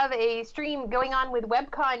is we have a stream going on with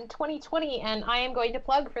WebCon 2020, and I am going to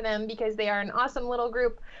plug for them because they are an awesome little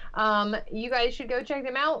group. You guys should go check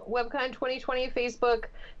them out. WebCon 2020 Facebook.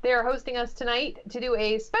 They are hosting us tonight to do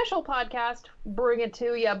a special podcast. Bring it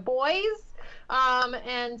to ya, boys.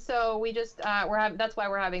 And so we just that's why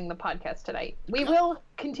we're having the podcast tonight. We will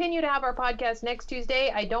continue to have our podcast next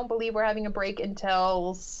Tuesday. I don't believe we're having a break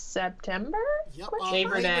until September. Yep,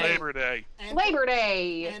 Labor Day. Labor Day. And, Labor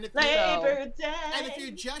Day. And if, Labor Day. and if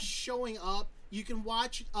you're just showing up, you can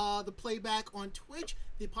watch the playback on Twitch.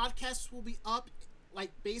 The podcast will be up,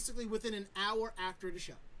 like, basically within an hour after the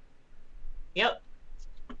show. Yep.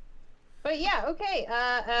 But yeah, okay.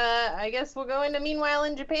 I guess we'll go into Meanwhile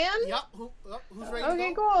in Japan. Yep. Who's ready Okay,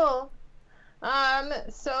 to go? cool.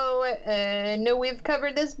 So, no, we've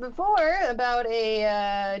covered this before about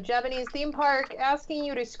a Japanese theme park asking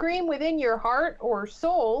you to scream within your heart or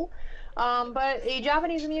soul. But a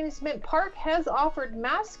Japanese amusement park has offered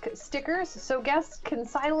mask stickers so guests can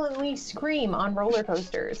silently scream on roller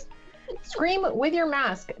coasters. Scream with your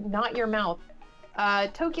mask, not your mouth.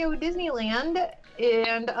 Tokyo Disneyland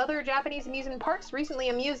and other Japanese amusement parks recently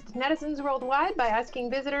amused netizens worldwide by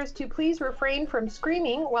asking visitors to please refrain from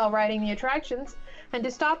screaming while riding the attractions and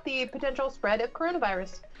to stop the potential spread of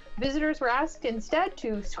coronavirus. Visitors were asked instead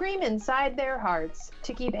to scream inside their hearts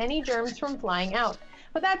to keep any germs from flying out.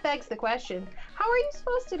 But that begs the question, how are you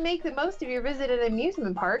supposed to make the most of your visit at an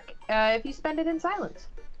amusement park if you spend it in silence?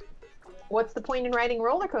 What's the point in riding a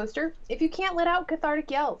roller coaster if you can't let out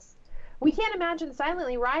cathartic yells? We can't imagine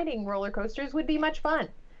silently riding roller coasters would be much fun.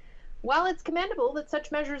 While it's commendable that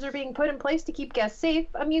such measures are being put in place to keep guests safe,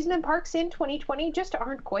 amusement parks in 2020 just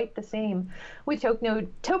aren't quite the same. With Tokyo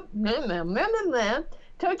Disneyland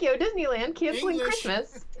canceling English.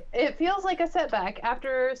 Christmas, it feels like a setback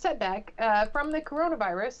after setback from the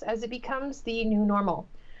coronavirus as it becomes the new normal.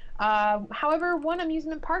 However, one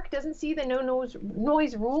amusement park doesn't see the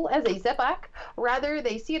no-noise rule as a setback. Rather,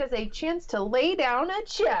 they see it as a chance to lay down a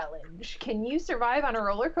challenge. Can you survive on a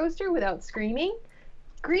roller coaster without screaming?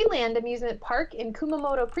 Greenland Amusement Park in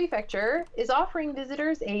Kumamoto Prefecture is offering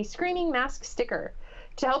visitors a screaming mask sticker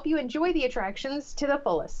to help you enjoy the attractions to the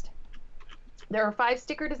fullest. There are 5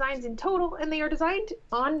 sticker designs in total, and they are designed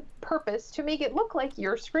on purpose to make it look like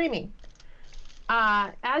you're screaming.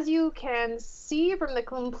 As you can see from the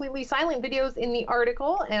completely silent videos in the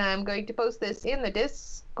article, and I'm going to post this in the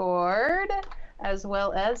Discord, as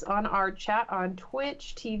well as on our chat on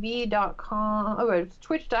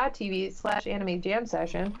twitch.tv/Anime Jam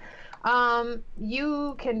Session,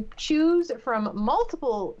 you can choose from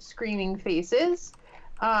multiple screaming faces,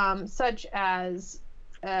 such as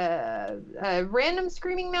a random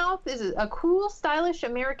screaming mouth is a cool, stylish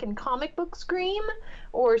American comic book scream,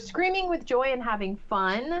 or screaming with joy and having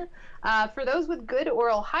fun. For those with good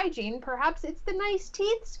oral hygiene, perhaps it's the nice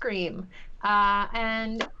teeth scream,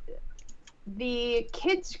 and the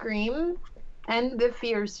kid scream, and the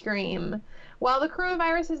fear scream. While the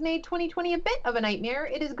coronavirus has made 2020 a bit of a nightmare,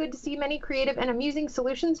 it is good to see many creative and amusing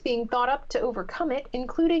solutions being thought up to overcome it,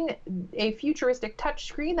 including a futuristic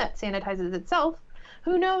touchscreen that sanitizes itself.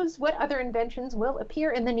 Who knows what other inventions will appear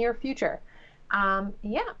in the near future?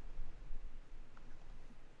 Yeah.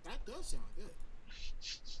 That does sound good.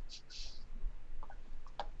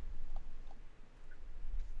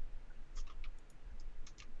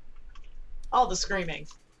 All the screaming.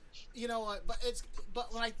 You know what?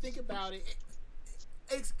 But when I think about it,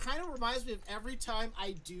 it kind of reminds me of every time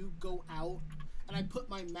I do go out and I put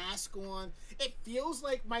my mask on. It feels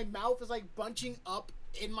like my mouth is like bunching up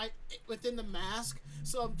within the mask.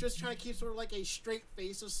 So I'm just trying to keep sort of like a straight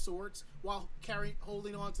face of sorts while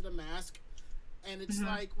holding on to the mask. And it's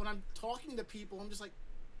like when I'm talking to people, I'm just like,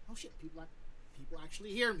 oh shit, people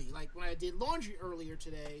actually hear me. Like when I did laundry earlier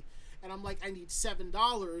today, and I'm like, I need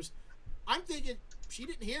 $7. I'm thinking she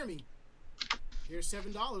didn't hear me. Here's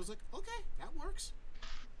 $7. Like, okay, that works.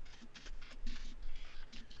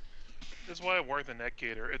 That's why I work the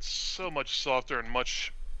NetGator. It's so much softer and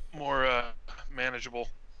much more manageable.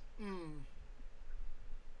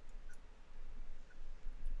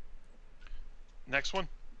 Next one.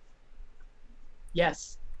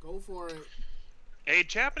 Yes. Go for it. A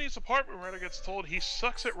Japanese apartment renter gets told he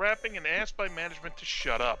sucks at rapping and asked by management to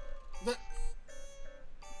shut up.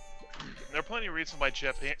 There are plenty of reasons why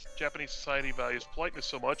Japanese society values politeness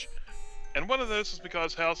so much, and one of those is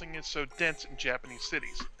because housing is so dense in Japanese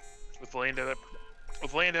cities, with land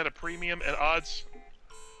at a premium and odds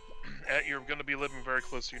you're going to be living very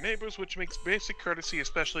close to your neighbors, which makes basic courtesy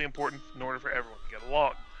especially important in order for everyone to get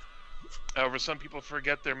along. However, some people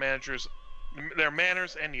forget their manners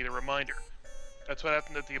and need a reminder. That's what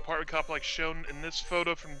happened at the apartment complex shown in this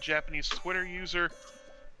photo from Japanese Twitter user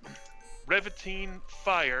Revitine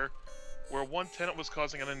Fire, where one tenant was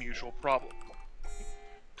causing an unusual problem.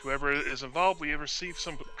 Whoever is involved, we have received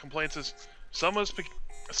some complaints as someone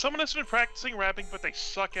has been practicing rapping, but they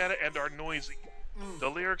suck at it and are noisy. The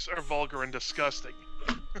lyrics are vulgar and disgusting.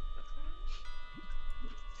 The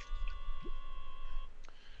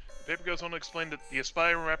paper goes on to explain that the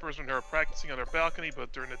aspiring rappers are practicing on their balcony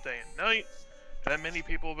both during the day and night, and that many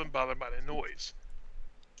people have been bothered by the noise.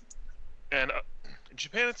 And in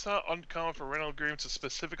Japan, it's not uncommon for rental agreements to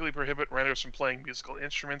specifically prohibit renters from playing musical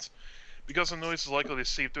instruments because the noise is likely to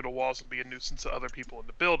seep through the walls and be a nuisance to other people in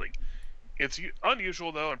the building. It's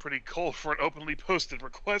unusual, though, and pretty cold for an openly posted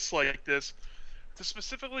request like this to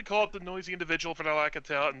specifically call out the noisy individual for their lack of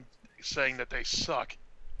talent and saying that they suck.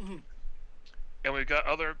 And we've got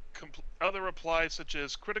other replies such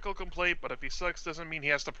as critical complaint, but if he sucks doesn't mean he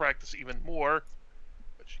has to practice even more.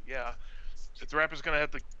 Which, yeah, if the rapper's going to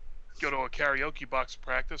have to go to a karaoke box to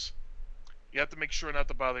practice, you have to make sure not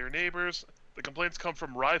to bother your neighbors. The complaints come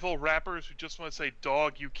from rival rappers who just want to say,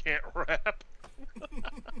 dog, you can't rap.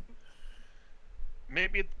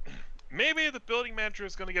 Maybe the building manager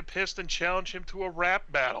is going to get pissed and challenge him to a rap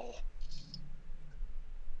battle.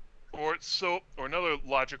 Or another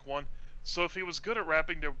logic one. So if he was good at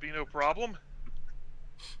rapping, there would be no problem?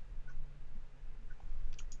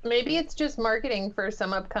 Maybe it's just marketing for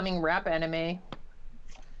some upcoming rap anime.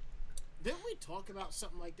 Didn't we talk about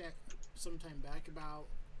something like that sometime back about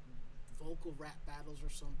vocal rap battles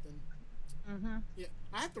or something? Yeah,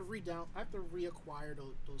 I have to reacquire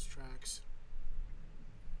those tracks.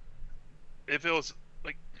 If it was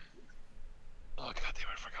like, oh god damn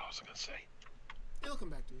it, I forgot what I was gonna say. It'll come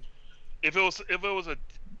back to you. If it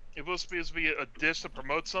was supposed to be a diss to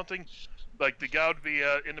promote something, like the guy would be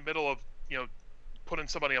in the middle of putting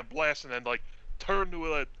somebody on blast and then like turn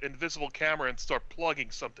to an invisible camera and start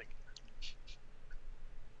plugging something.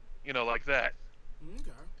 Like that.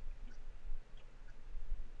 Okay.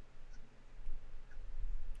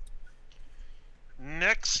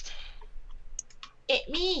 Next. It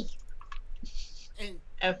me. And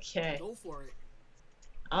okay. Go for it.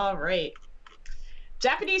 All right.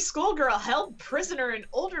 Japanese schoolgirl held prisoner in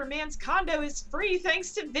older man's condo is free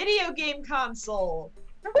thanks to video game console.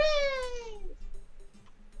 Hooray!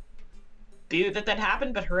 Boo that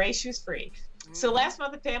happened, but hooray, she was free. So last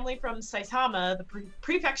month, a family from Saitama, the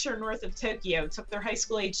prefecture north of Tokyo, took their high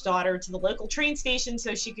school-aged daughter to the local train station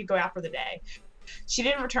so she could go out for the day. She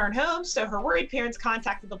didn't return home, so her worried parents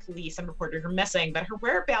contacted the police and reported her missing, but her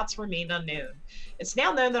whereabouts remained unknown. It's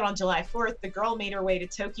now known that on July 4th, the girl made her way to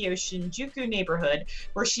Tokyo's Shinjuku neighborhood,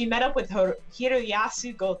 where she met up with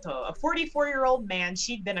Hiroyasu Goto, a 44-year-old man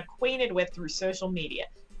she'd been acquainted with through social media.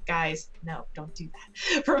 Guys, no, don't do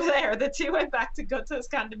that. From there, the two went back to Goto's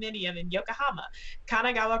condominium in Yokohama,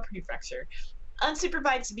 Kanagawa Prefecture.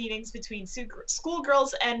 Unsupervised meetings between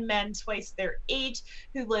schoolgirls and men twice their age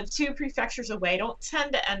who live 2 prefectures away don't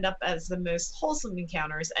tend to end up as the most wholesome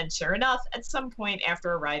encounters, and sure enough, at some point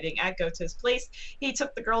after arriving at Goto's place, he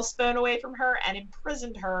took the girl's phone away from her and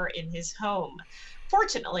imprisoned her in his home.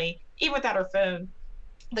 Fortunately, even without her phone,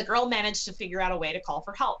 the girl managed to figure out a way to call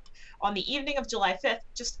for help. On the evening of July 5th,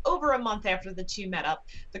 just over a month after the two met up,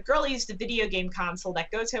 the girl used a video game console that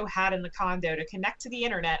Goto had in the condo to connect to the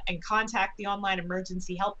internet and contact the online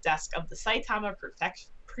emergency help desk of the Saitama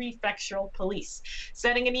Prefectural Police,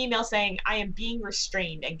 sending an email saying, "I am being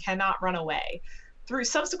restrained and cannot run away." Through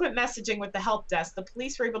subsequent messaging with the help desk, the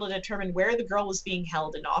police were able to determine where the girl was being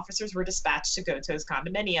held, and officers were dispatched to Goto's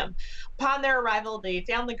condominium. Upon their arrival, they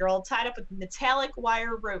found the girl tied up with metallic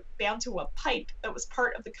wire rope bound to a pipe that was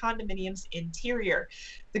part of the condominium's interior.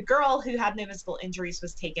 The girl, who had no visible injuries,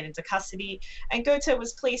 was taken into custody, and Goto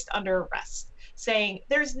was placed under arrest, saying,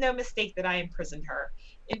 "There's no mistake that I imprisoned her."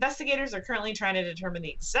 Investigators are currently trying to determine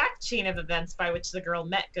the exact chain of events by which the girl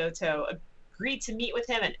met Goto, agreed to meet with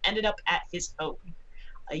him, and ended up at his home.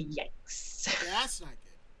 Yikes. That's not good.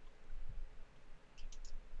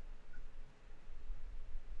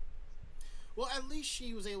 Well, at least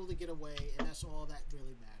she was able to get away, and that's all that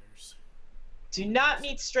really matters. Do not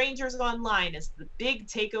meet strangers online is the big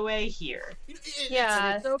takeaway here.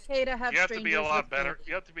 It's okay to have. You have to be a lot better.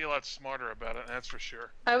 You have to be a lot smarter about it. That's for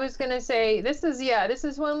sure. I was gonna say this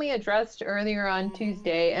is one we addressed earlier on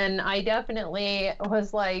Tuesday, and I definitely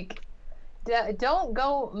was like, don't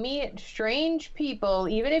go meet strange people,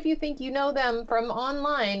 even if you think you know them from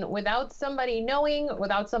online, without somebody knowing,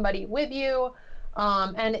 without somebody with you.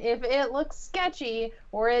 And if it looks sketchy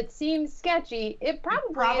or it seems sketchy, it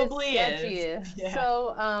probably is sketchy. Yeah.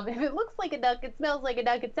 So if it looks like a duck, it smells like a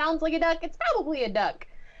duck, it sounds like a duck, it's probably a duck.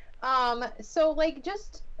 So like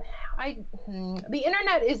the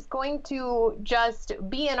internet is going to just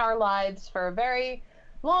be in our lives for a very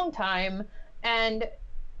long time, and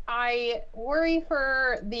I worry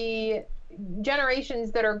for the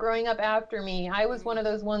generations that are growing up after me. I was one of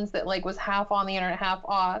those ones that like was half on the internet, half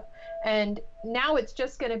off. And now it's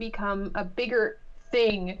just going to become a bigger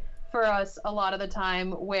thing for us a lot of the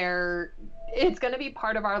time, where it's going to be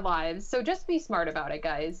part of our lives. So just be smart about it,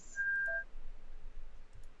 guys.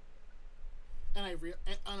 And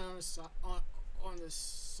on the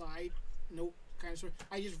side note, kind of story,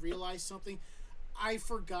 I just realized something. I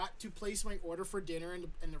forgot to place my order for dinner, and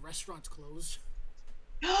the restaurant's closed.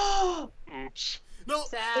 Oops. No.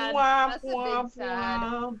 Sad. That's a big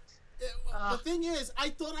sad. The thing is, I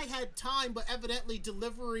thought I had time, but evidently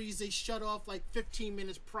deliveries, they shut off like 15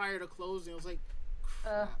 minutes prior to closing. I was like,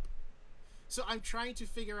 crap. So I'm trying to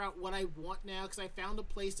figure out what I want now, because I found a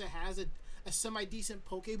place that has a semi-decent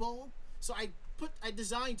Pokeball. So I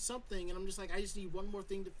designed something, and I'm just like, I just need one more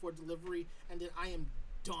thing for delivery, and then I am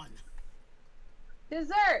done.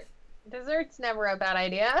 Dessert's never a bad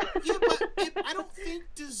idea. Yeah, but I don't think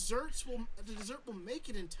the dessert will make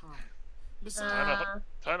it in time.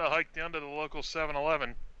 Time to hike down to the local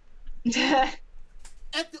 7-Eleven.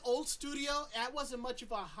 At the old studio, that wasn't much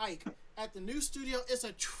of a hike. At the new studio, it's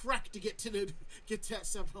a trek to get to that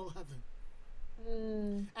 7-Eleven.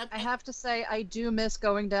 I have to say, I do miss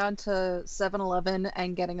going down to 7-Eleven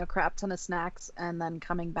and getting a crap ton of snacks, and then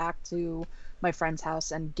coming back to my friend's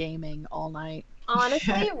house and gaming all night.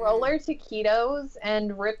 Honestly, Roller Taquitos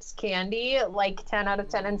and Rips Candy, like 10 out of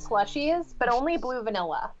 10, and slushies, but only blue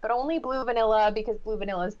vanilla. Because blue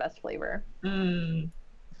vanilla is best flavor. And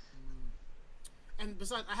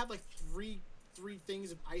besides, I have like three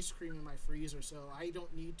things of ice cream in my freezer, so I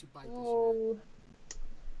don't need to buy dessert. Ooh.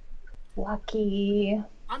 Lucky.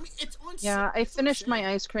 I mean, it's on. Yeah, I finished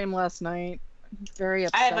my ice cream last night. Very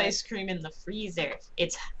upset. I have ice cream in the freezer.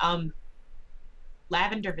 It's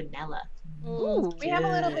lavender vanilla. Ooh, we have a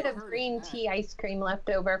little bit of green tea ice cream left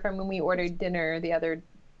over from when we ordered dinner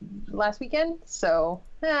last weekend. So,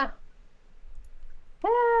 I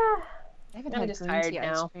haven't had just green tired tea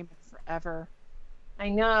now. ice cream in forever. I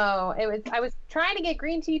know. I was trying to get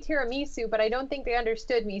green tea tiramisu, but I don't think they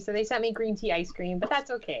understood me, so they sent me green tea ice cream. But that's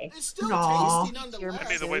okay. It's still tasty nonetheless. I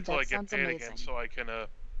need to wait till I get sounds paid amazing. again so I can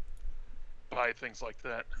buy things like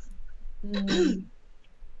that.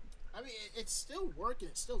 I mean, it's still working.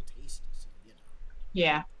 It's still tasty, so, you know.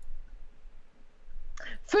 Yeah.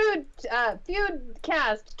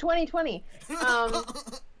 Foodcast 2020.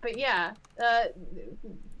 But yeah.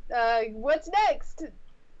 What's next?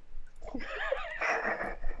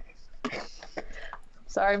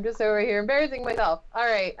 Sorry, I'm just over here embarrassing myself. All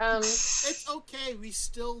right. It's okay. We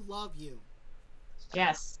still love you.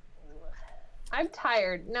 Yes. I'm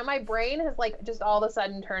tired. Now my brain has like just all of a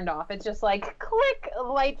sudden turned off. It's just like click,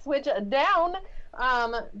 light switch down.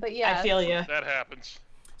 But yeah. I feel you. That happens.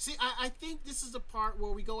 See, I think this is the part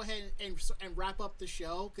where we go ahead and wrap up the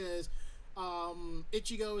show, because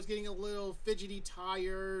Ichigo is getting a little fidgety,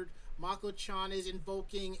 tired. Mako-chan is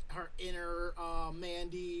invoking her inner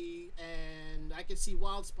Mandy, and I can see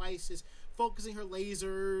Wild Spice is focusing her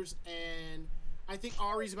lasers, and I think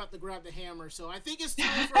Ari's about to grab the hammer, so I think it's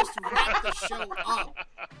time for us to wrap the show up.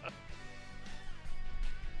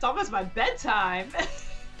 It's almost my bedtime.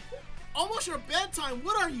 Almost your bedtime?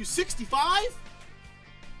 What are you, 65?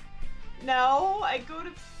 No, I go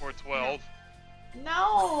to... Or 12.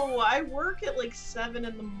 No, I work at like 7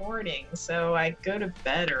 in the morning, so I go to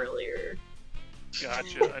bed earlier.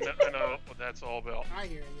 Gotcha. I know what that's all about. I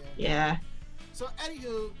hear you. Yeah. So,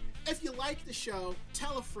 anywho, if you like the show,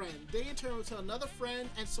 tell a friend. They in turn will tell another friend,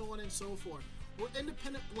 and so on and so forth. We're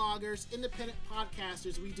independent bloggers, independent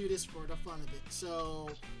podcasters. We do this for the fun of it. So,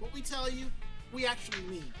 what we tell you, we actually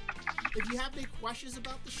mean. If you have any questions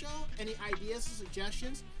about the show, any ideas or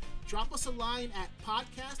suggestions, drop us a line at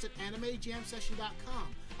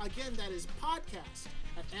podcast@animejamsession.com. Again, that is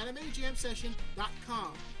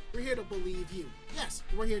podcast@animejamsession.com. We're here to believe you. Yes,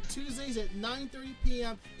 we're here Tuesdays at 9:30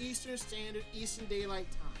 p.m. Eastern Standard Eastern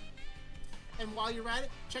Daylight Time. And while you're at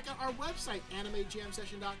it, check out our website,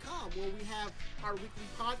 animejamsession.com, where we have our weekly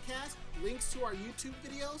podcast, links to our YouTube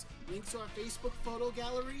videos, links to our Facebook photo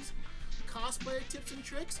galleries, cosplayer tips and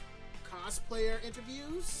tricks, cosplayer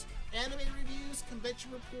interviews, anime reviews,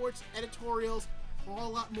 convention reports, editorials, a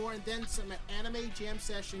whole lot more, and then some at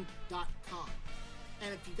animejamsession.com.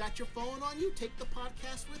 And if you got your phone on you, take the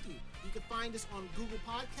podcast with you. You can find us on Google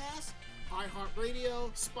Podcasts,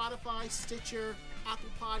 iHeartRadio, Spotify, Stitcher, Apple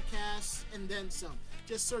Podcasts, and then some.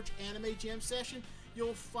 Just search Anime Jam Session.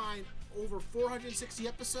 You'll find over 460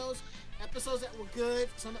 episodes. Episodes that were good,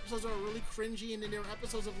 some episodes are really cringy, and then there are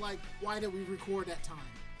episodes of like, why did we record that time?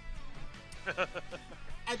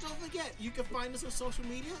 And don't forget, you can find us on social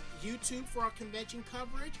media, YouTube for our convention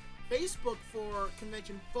coverage, Facebook for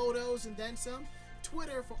convention photos and then some,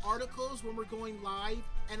 Twitter for articles when we're going live,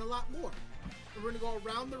 and a lot more. And we're going to go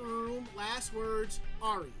around the room. Last words,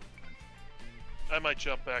 Ari. I might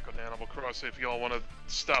jump back on Animal Crossing if y'all want to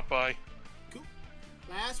stop by. Cool.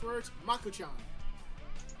 Last words, Mako-chan.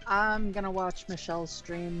 I'm going to watch Michelle's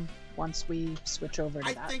stream once we switch over to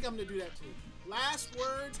that. I think I'm going to do that too. Last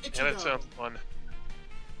words, Ichigo. Yeah, that sounds fun.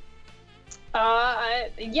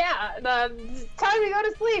 Yeah, it's time to go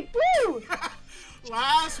to sleep. Woo!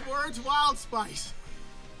 Last words, Wild Spice.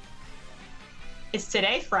 Is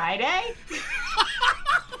today Friday?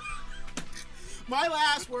 My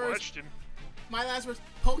last words. Question. My last words.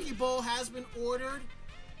 Pokeball has been ordered.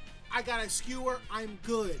 I got a skewer. I'm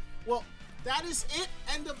good. Well, that is it.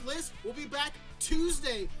 End of list. We'll be back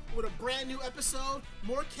Tuesday with a brand new episode.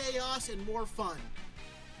 More chaos and more fun.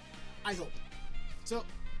 I hope. So,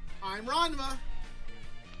 I'm Ranma.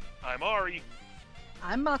 I'm Ari.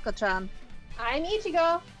 I'm Mako-chan. I'm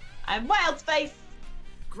Ichigo. I'm Wild Spice.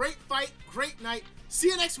 Great fight, great night. See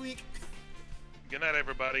you next week. Good night,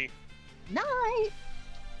 everybody. Night.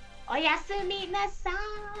 Oyasumi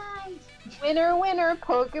nasai. Winner, winner,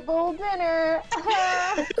 Pokeball dinner.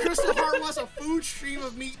 Crystal Heart wants a food stream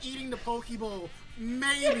of me eating the Pokeball.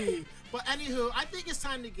 Maybe. But anywho, I think it's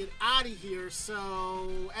time to get out of here.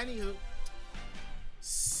 So, anywho,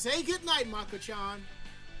 say goodnight, Mako-chan.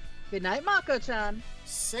 Good night, Mako-chan.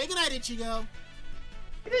 Say goodnight, Ichigo.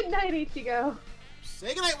 Good night, Ichigo.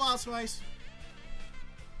 Say goodnight, Wild Spice.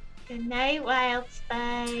 Good night, Wild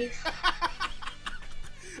Spice.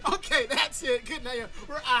 Okay, that's it. Good night.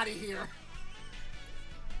 We're out of here.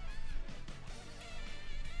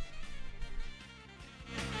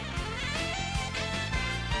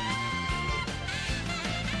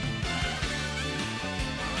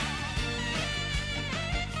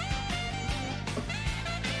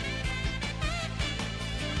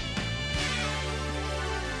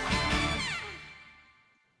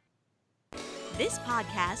 This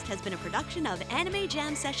podcast has been a production of Anime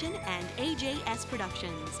Jam Session and AJS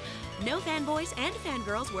Productions. No fanboys and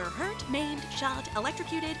fangirls were hurt, maimed, shot,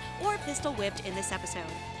 electrocuted, or pistol whipped in this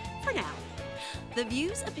episode. For now. The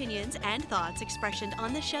views, opinions, and thoughts expressed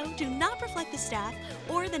on the show do not reflect the staff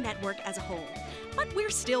or the network as a whole. But we're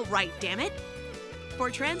still right, damn it! For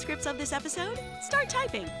transcripts of this episode, start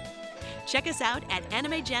typing. Check us out at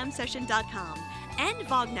animejamsession.com and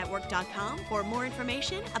vognetwork.com for more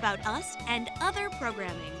information about us and other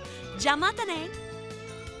programming. Jamatane!